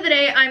at the end of the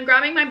day, I'm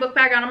grabbing my book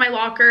bag out of my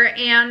locker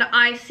and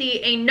I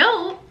see a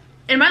note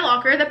in my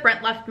locker that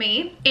Brent left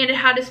me, and it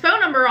had his phone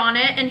number on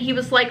it, and he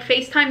was like,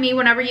 "FaceTime me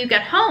whenever you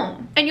get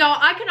home." And y'all,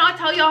 I cannot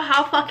tell y'all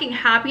how fucking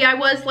happy I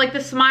was. Like,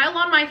 the smile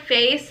on my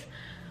face,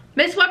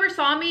 Miss Weber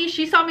saw me,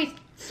 she saw me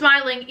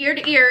smiling ear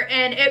to ear,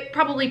 and it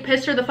probably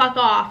pissed her the fuck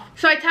off.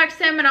 So I text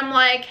him and I'm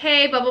like,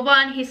 "Hey, blah blah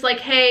blah," and he's like,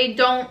 "Hey,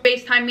 don't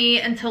FaceTime me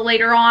until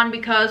later on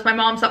because my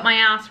mom's up my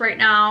ass right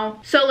now."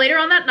 So later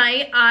on that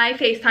night, I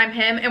FaceTime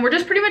him and we're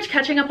just pretty much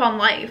catching up on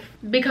life.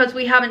 because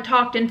we haven't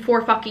talked in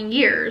 4 fucking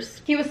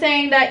years. He was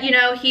saying that, you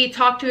know, he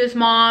talked to his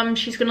mom,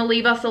 she's gonna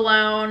leave us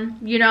alone.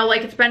 You know,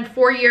 like, it's been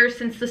 4 years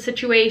since the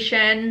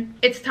situation.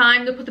 It's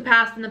time to put the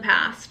past in the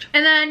past.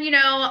 And then, you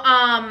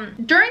know,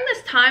 during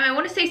this time, I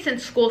want to say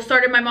since school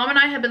started, my mom and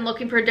I have been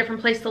looking for a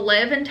different place to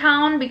live in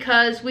town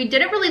because we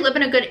didn't really live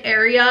in a good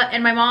area,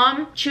 and my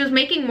mom, she was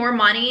making more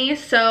money,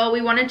 so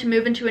we wanted to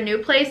move into a new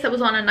place that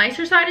was on a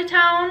nicer side of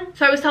town.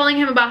 So I was telling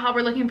him about how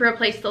we're looking for a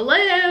place to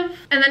live,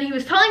 and then he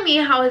was telling me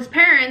how his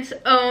parents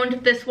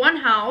owned this one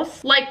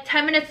house like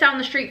 10 minutes down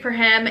the street for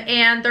him,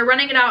 and they're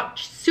renting it out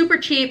super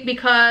cheap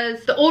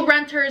because the old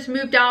renters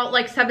moved out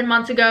like 7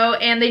 months ago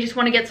and they just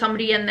want to get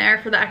somebody in there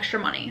for the extra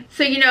money.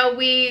 So, you know,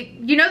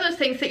 you know those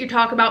things that you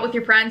talk about with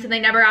your friends and they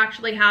never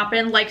actually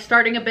happen, like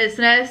starting a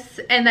business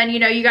and then, you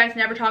know, you guys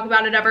never talk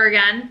about it ever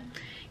again.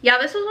 Yeah,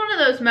 this was one of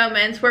those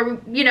moments where,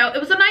 you know, it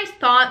was a nice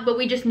thought, but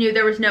we just knew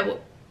there was no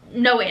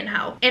way in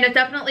hell, and it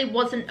definitely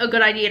wasn't a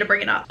good idea to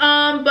bring it up.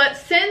 But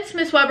since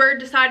Miss Weber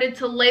decided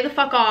to lay the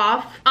fuck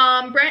off,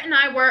 Brent and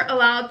I were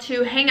allowed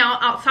to hang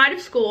out outside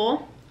of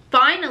school.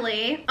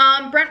 Finally,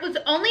 Brent was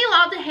only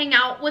allowed to hang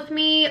out with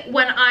me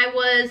when I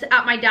was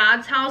at my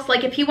dad's house.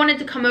 Like, if he wanted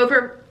to come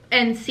over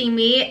and see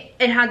me,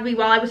 it had to be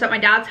while I was at my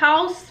dad's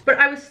house, but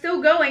I was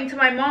still going to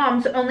my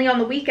mom's only on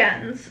the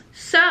weekends.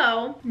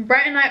 So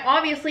Brent and I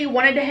obviously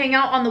wanted to hang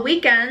out on the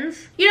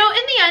weekends. You know, in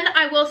the end,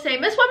 I will say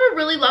Miss Weber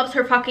really loves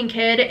her fucking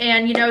kid,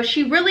 and you know,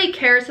 she really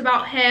cares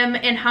about him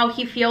and how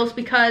he feels,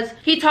 because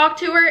he talked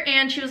to her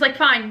and she was like,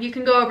 fine, you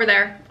can go over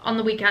there on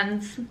the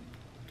weekends,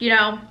 you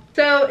know.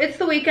 So it's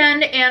the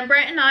weekend and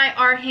Brent and I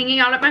are hanging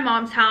out at my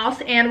mom's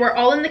house, and we're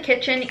all in the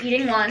kitchen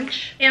eating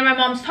lunch, and my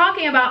mom's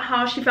talking about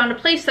how she found a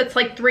place that's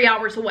like 3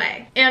 hours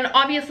away. And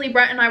obviously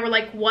Brent and I were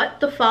like,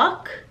 what the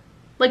fuck?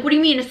 Like, what do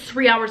you mean it's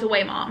 3 hours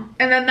away, Mom?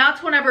 And then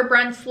that's whenever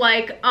Brent's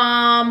like,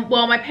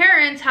 well, my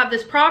parents have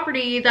this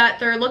property that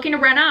they're looking to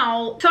rent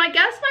out. So I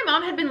guess my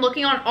mom had been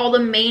looking on all the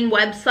main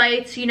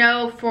websites, you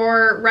know,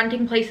 for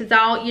renting places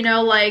out, you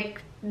know,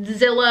 like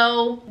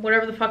Zillow,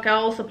 whatever the fuck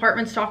else,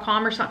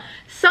 apartments.com or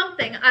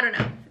something, I don't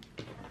know.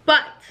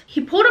 But he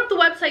pulled up the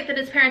website that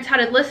his parents had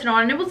it listed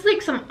on, and it was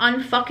like some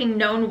unfucking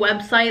known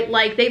website.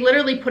 Like, they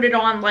literally put it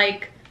on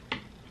like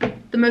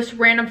the most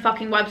random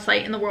fucking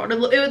website in the world.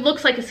 It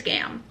looks like a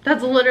scam.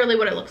 That's literally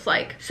what it looks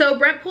like. So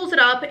Brent pulls it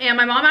up, and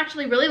my mom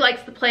actually really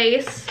likes the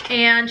place,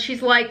 and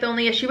she's like, the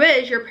only issue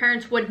is your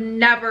parents would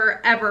never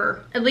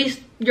ever, at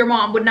least your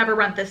mom would never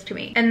rent this to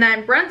me. And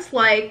then Brent's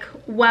like,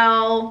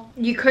 well,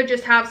 you could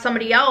just have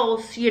somebody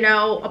else, you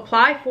know,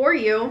 apply for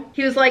you.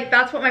 He was like,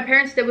 that's what my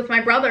parents did with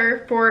my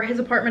brother for his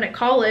apartment at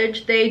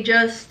college. They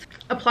just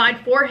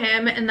applied for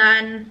him, and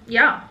then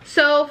yeah.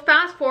 So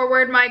fast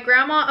forward, my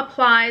grandma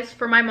applies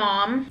for my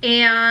mom,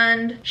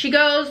 and she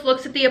goes,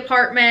 looks at the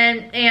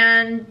apartment,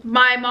 and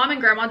my mom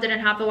and grandma didn't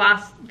have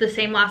the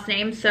same last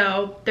name,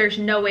 so there's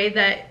no way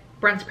that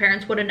Brent's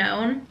parents would have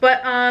known.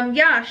 But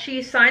yeah,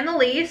 she signed the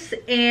lease,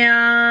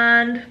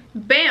 and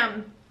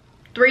bam,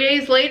 3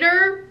 days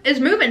later is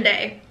move-in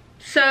day.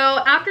 So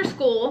after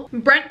school,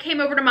 Brent came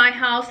over to my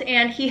house,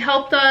 and he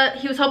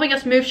was helping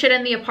us move shit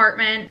in the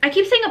apartment. I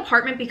keep saying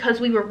apartment because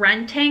we were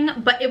renting,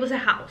 but it was a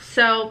house,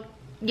 so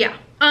yeah.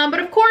 But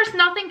of course,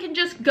 nothing can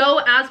just go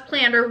as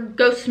planned or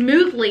go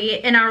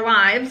smoothly in our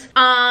lives.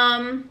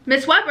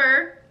 Miss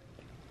Weber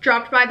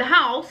dropped by the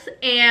house,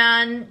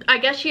 and I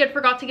guess she had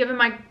forgot to give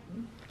my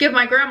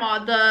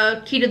grandma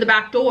the key to the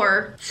back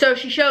door. So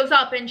she shows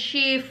up and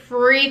she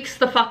freaks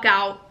the fuck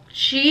out.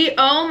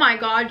 Oh my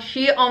God,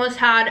 she almost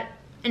had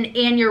an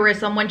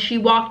aneurysm when she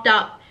pulled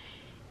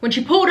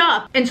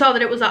up and saw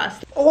that it was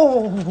us.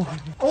 Oh,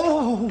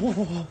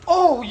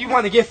 you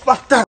want to get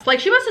fucked up.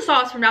 Like, she must have saw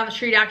us from down the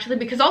street actually,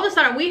 because all of a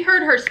sudden we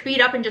heard her speed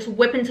up and just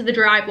whip into the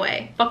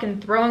driveway. Fucking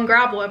throwing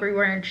gravel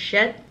everywhere and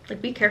shit.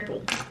 Like, be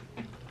careful.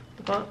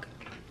 The fuck?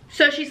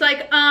 So she's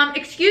like,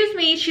 excuse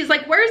me. She's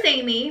like, where's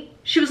Amy?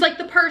 She was like,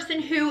 the person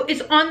who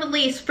is on the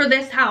lease for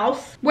this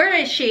house. Where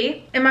is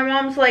she? And my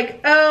mom's like,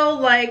 oh,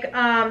 like,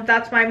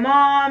 that's my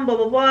mom, blah,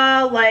 blah,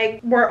 blah.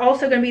 Like, we're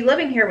also gonna be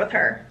living here with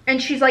her.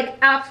 And she's like,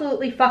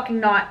 absolutely fucking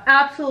not.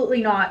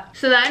 Absolutely not.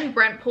 So then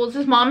Brent pulls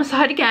his mom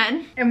aside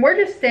again, and we're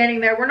just standing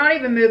there. We're not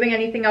even moving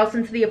anything else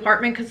into the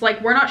apartment, because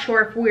like, we're not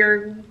sure if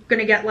we're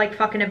gonna get like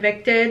fucking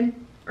evicted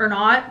or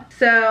not.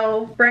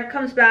 So Brent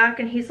comes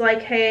back and he's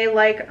like, hey,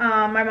 like,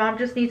 my mom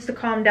just needs to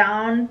calm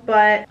down,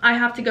 but I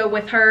have to go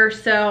with her,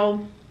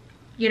 so,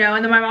 you know.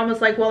 And then my mom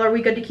was like, well, are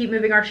we good to keep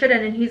moving our shit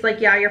in? And he's like,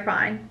 yeah, you're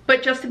fine.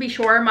 But just to be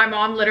sure, my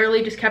mom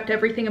literally just kept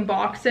everything in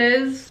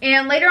boxes.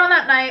 And later on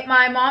that night,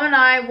 my mom and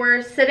I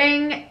were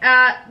sitting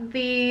at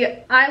the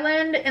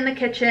island in the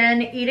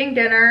kitchen eating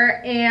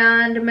dinner,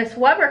 and Miss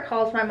Weber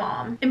calls my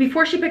mom. And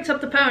before she picks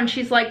up the phone,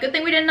 she's like, good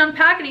thing we didn't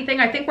unpack anything.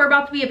 I think we're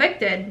about to be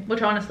evicted.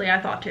 Which honestly,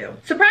 I thought too.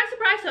 Surprise,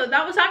 surprise though,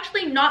 that was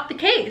actually not the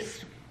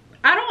case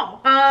at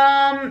all.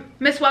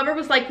 Miss Weber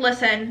was like,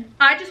 listen,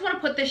 I just want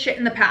to put this shit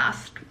in the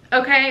past.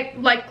 okay?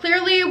 Like,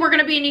 clearly we're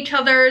gonna be in each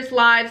other's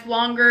lives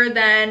longer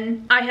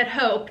than I had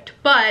hoped,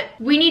 but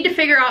we need to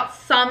figure out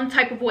some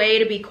type of way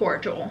to be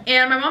cordial.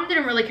 And my mom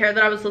didn't really care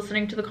that I was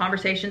listening to the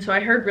conversation, so I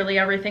heard really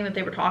everything that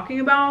they were talking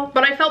about.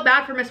 But I felt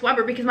bad for Miss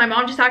Weber because my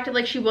mom just acted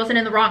like she wasn't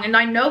in the wrong. And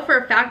I know for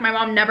a fact my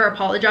mom never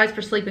apologized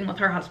for sleeping with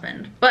her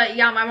husband. But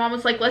yeah, my mom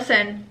was like,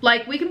 listen,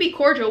 like, we can be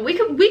cordial. We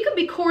could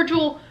be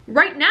cordial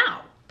right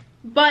now.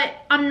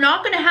 But I'm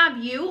not gonna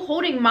have you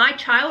holding my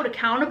child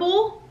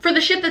accountable for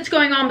the shit that's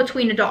going on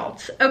between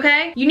adults,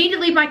 okay? You need to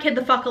leave my kid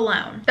the fuck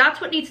alone.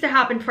 That's what needs to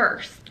happen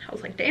first. I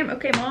was like, damn,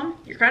 okay, mom,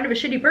 you're kind of a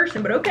shitty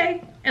person, but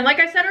okay. And like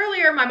I said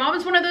earlier, my mom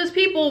is one of those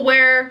people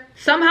where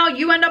somehow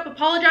you end up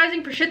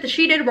apologizing for shit that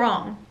she did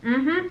wrong.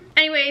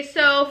 Anyway,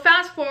 so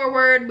fast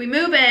forward, we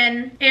move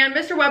in, and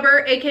Mr.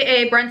 Weber,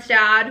 aka Brent's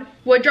dad,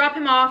 would drop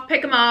him off,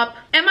 pick him up,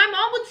 and my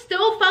mom would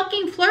still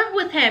fucking flirt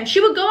with him.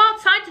 She would go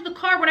outside to the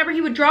car whenever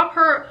he would drop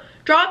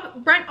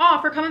Brent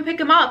off or come and pick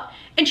him up,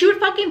 and she would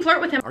fucking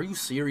flirt with him. Are you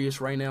serious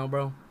right now,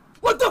 bro?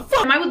 What the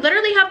fuck? I would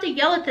literally have to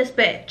yell at this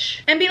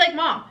bitch and be like,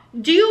 Mom,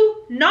 do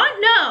you not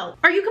know?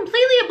 Are you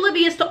completely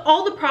oblivious to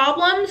all the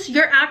problems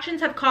your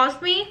actions have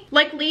caused me?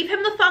 Like, leave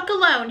him the fuck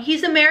alone.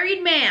 He's a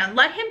married man.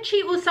 Let him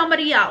cheat with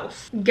somebody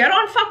else. Get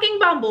on fucking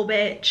Bumble,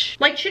 bitch.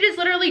 Like, shit is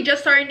literally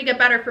just starting to get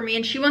better for me,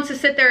 and she wants to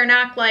sit there and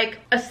act like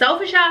a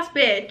selfish ass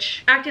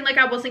bitch, acting like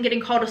I wasn't getting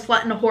called a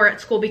slut and a whore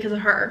at school because of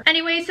her.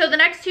 Anyway, so the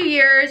next 2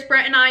 years,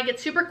 Brent and I get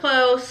super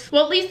close.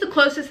 Well, at least the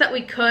closest that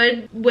we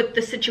could with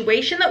the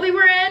situation that we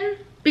were in.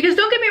 Because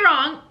don't get me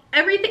wrong,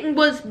 everything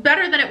was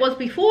better than it was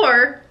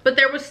before, but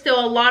there was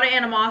still a lot of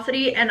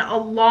animosity and a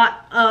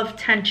lot of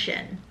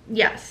tension.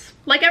 Yes.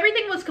 Like,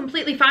 everything was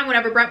completely fine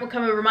whenever Brent would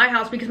come over to my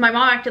house because my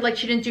mom acted like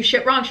she didn't do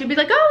shit wrong. She'd be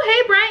like, oh,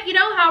 hey, Brent, you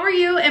know, how are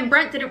you? And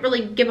Brent didn't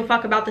really give a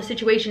fuck about the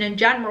situation in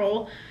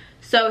general.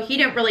 So he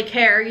didn't really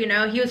care, you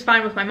know, he was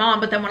fine with my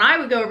mom. But then when I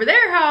would go over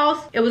their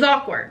house, it was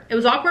awkward. It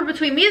was awkward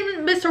between me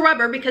and Mr.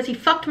 Weber because he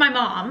fucked my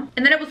mom.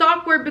 And then it was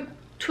awkward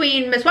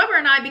between Miss Weber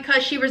and I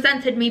because she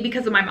resented me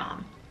because of my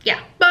mom. Yeah,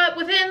 but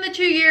within the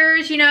 2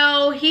 years, you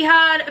know, he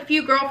had a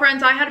few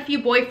girlfriends, I had a few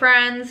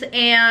boyfriends,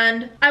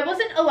 and I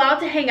wasn't allowed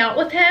to hang out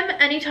with him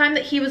anytime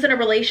that he was in a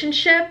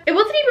relationship. It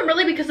wasn't even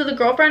really because of the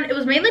girlfriend, it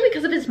was mainly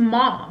because of his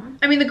mom.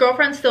 I mean, the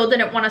girlfriend still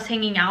didn't want us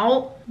hanging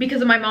out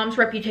because of my mom's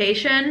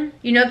reputation.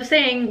 You know the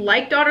saying,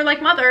 like daughter,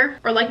 like mother,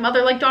 or like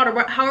mother, like daughter,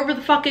 however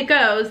the fuck it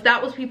goes,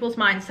 that was people's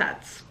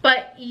mindsets.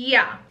 But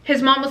yeah,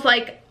 his mom was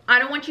like, I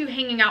don't want you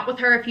hanging out with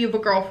her if you have a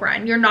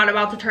girlfriend. You're not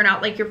about to turn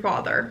out like your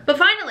father. But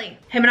finally,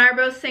 him and I are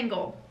both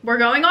single. We're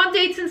going on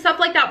dates and stuff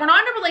like that. We're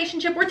not in a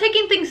relationship. We're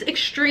taking things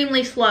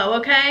extremely slow,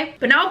 okay?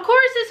 But now, of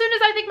course, as soon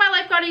as I think my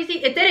life got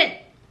easy, it didn't.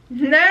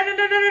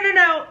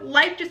 No.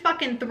 Life just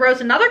fucking throws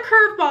another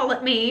curveball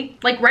at me,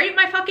 like right at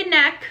my fucking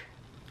neck,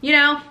 you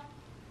know?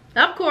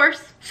 Of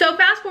course. So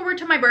fast forward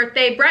to my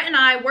birthday, Brett and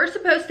I were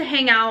supposed to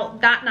hang out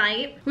that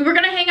night. We were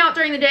gonna hang out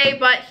during the day,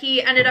 but he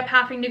ended up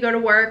having to go to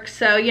work,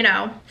 so you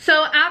know.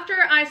 So after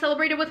I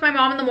celebrated with my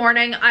mom in the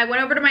morning, I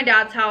went over to my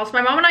dad's house.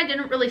 My mom and I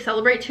didn't really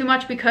celebrate too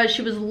much because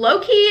she was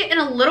low-key in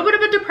a little bit of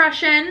a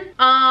depression.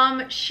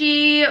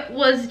 She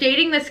was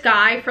dating this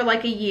guy for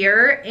like a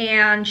year,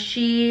 and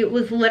she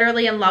was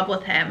literally in love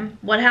with him.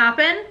 What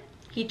happened?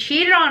 He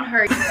cheated on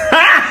her.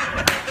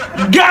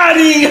 Got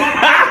him!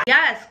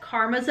 Yes,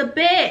 karma's a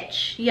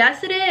bitch.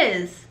 Yes, it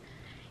is.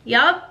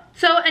 Yup.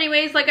 So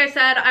anyways, like I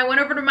said, I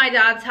went over to my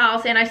dad's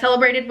house and I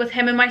celebrated with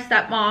him and my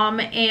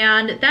stepmom.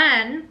 And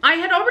then I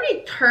had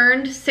already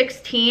turned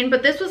 16,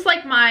 but this was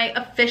like my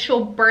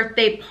official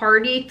birthday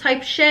party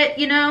type shit,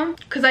 you know?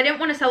 Because I didn't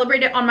want to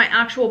celebrate it on my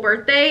actual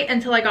birthday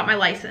until I got my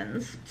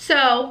license.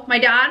 So my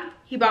dad,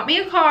 he bought me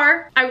a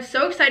car. I was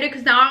so excited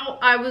because now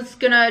I was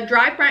gonna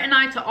drive Brent and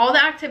I to all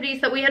the activities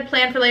that we had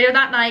planned for later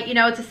that night. You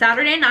know, it's a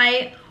Saturday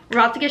night. We're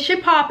about to get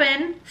shit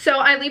poppin'. So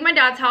I leave my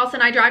dad's house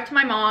and I drive to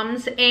my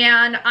mom's,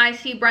 and I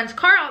see Brent's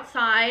car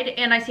outside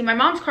and I see my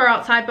mom's car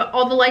outside, but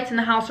all the lights in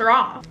the house are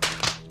off.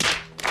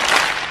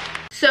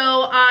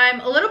 So I'm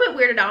a little bit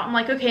weirded out. I'm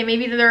like, okay,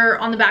 maybe they're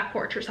on the back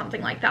porch or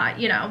something like that,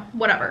 you know,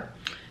 whatever.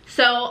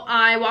 So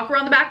I walk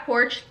around the back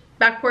porch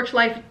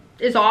light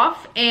is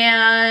off,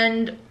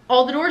 and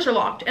all the doors are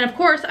locked. And of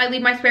course, I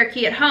leave my spare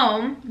key at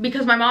home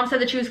because my mom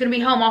said that she was gonna be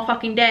home all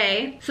fucking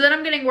day. So then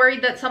I'm getting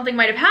worried that something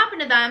might have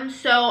happened to them.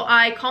 So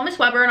I call Miss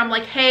Weber and I'm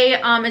like, hey,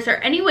 is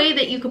there any way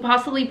that you could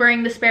possibly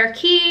bring the spare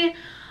key?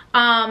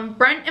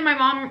 Brent and my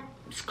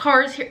mom's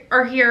cars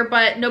are here,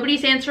 but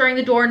nobody's answering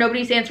the door,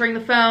 nobody's answering the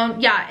phone.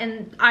 Yeah,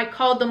 and I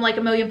called them like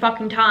a million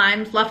fucking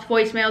times, left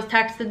voicemails,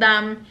 texted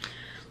them.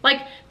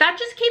 Like, that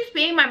just keeps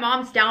being my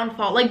mom's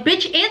downfall. Like,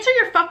 bitch, answer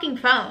your fucking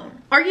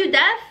phone. Are you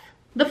deaf?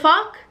 The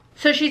fuck?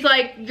 So she's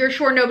like, you're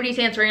sure nobody's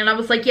answering? And I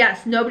was like,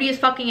 yes, nobody is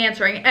fucking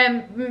answering.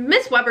 And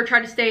Miss Weber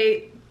tried to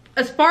stay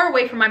as far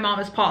away from my mom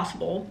as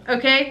possible,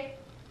 okay?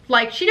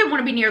 Like, she didn't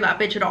want to be near that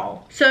bitch at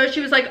all. So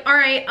she was like, all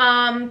right,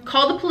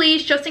 call the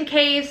police just in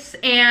case,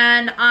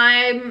 and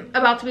I'm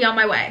about to be on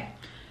my way.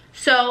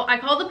 So I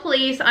call the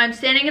police, I'm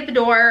standing at the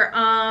door.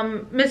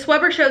 Miss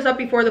Weber shows up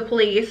before the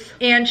police,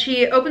 and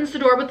she opens the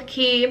door with the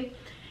key,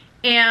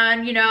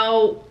 and you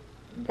know,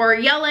 were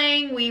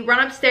yelling. We run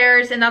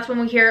upstairs, and that's when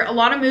we hear a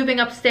lot of moving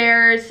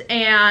upstairs,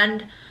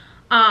 and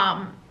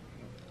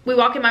we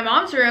walk in my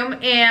mom's room,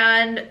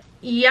 and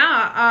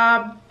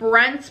yeah,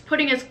 Brent's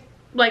putting his,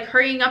 like,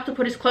 hurrying up to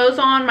put his clothes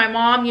on. My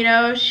mom, you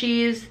know,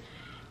 she's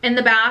in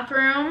the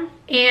bathroom,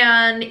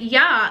 and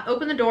yeah,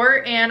 open the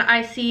door and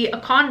I see a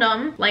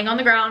condom laying on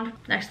the ground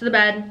next to the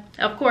bed,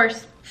 of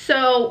course.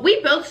 So we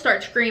both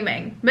start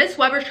screaming. Miss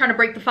Weber's trying to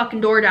break the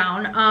fucking door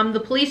down. The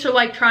police are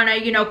like trying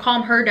to, you know,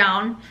 calm her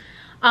down.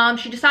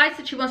 She decides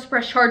that she wants to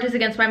press charges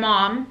against my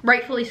mom,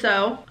 rightfully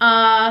so.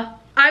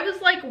 I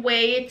was like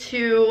way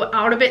too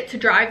out of it to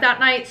drive that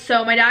night,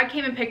 so my dad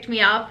came and picked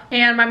me up,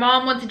 and my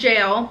mom went to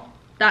jail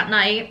that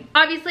night.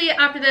 Obviously,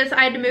 after this,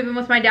 I had to move in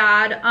with my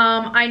dad.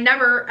 I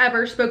never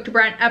ever spoke to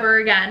Brent ever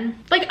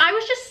again. Like, I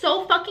was just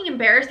so fucking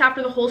embarrassed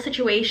after the whole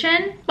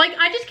situation. Like,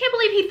 I just can't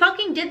believe he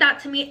fucking did that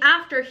to me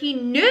after he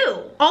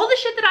knew all the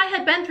shit that I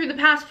had been through the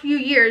past few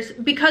years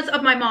because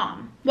of my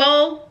mom.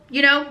 Well,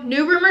 you know,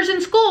 new rumors in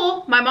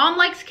school. My mom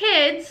likes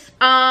kids.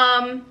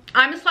 I'm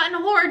a slut and a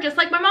whore just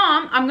like my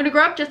mom. I'm gonna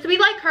grow up just to be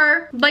like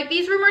her. Like,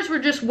 these rumors were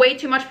just way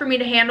too much for me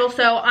to handle,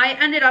 so I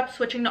ended up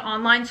switching to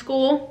online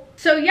school.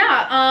 So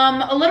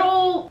yeah, a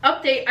little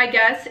update, I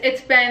guess.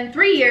 It's been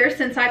 3 years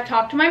since I've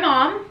talked to my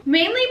mom,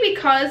 mainly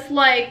because,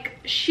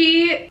 like,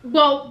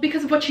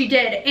 because of what she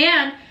did.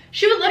 And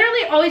she would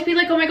literally always be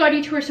like, oh my god,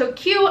 you two are so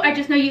cute. I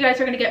just know you guys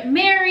are gonna get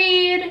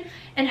married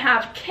and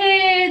have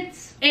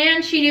kids.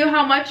 And she knew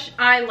how much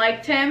I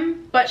liked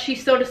him, but she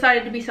still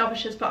decided to be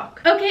selfish as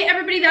fuck. Okay,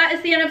 everybody, that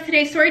is the end of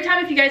today's story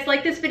time. If you guys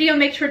like this video,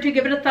 make sure to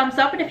give it a thumbs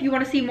up. And if you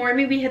want to see more of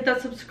me, hit that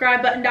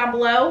subscribe button down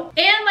below.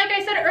 And like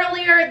I said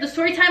earlier, the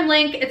storytime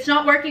link, it's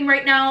not working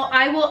right now.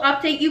 I will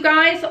update you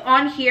guys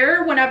on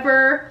here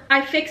whenever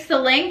I fix the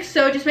link.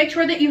 So just make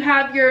sure that you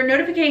have your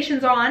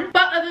notifications on.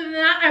 But other than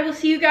that, I will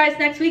see you guys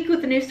next week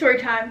with a new story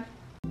time.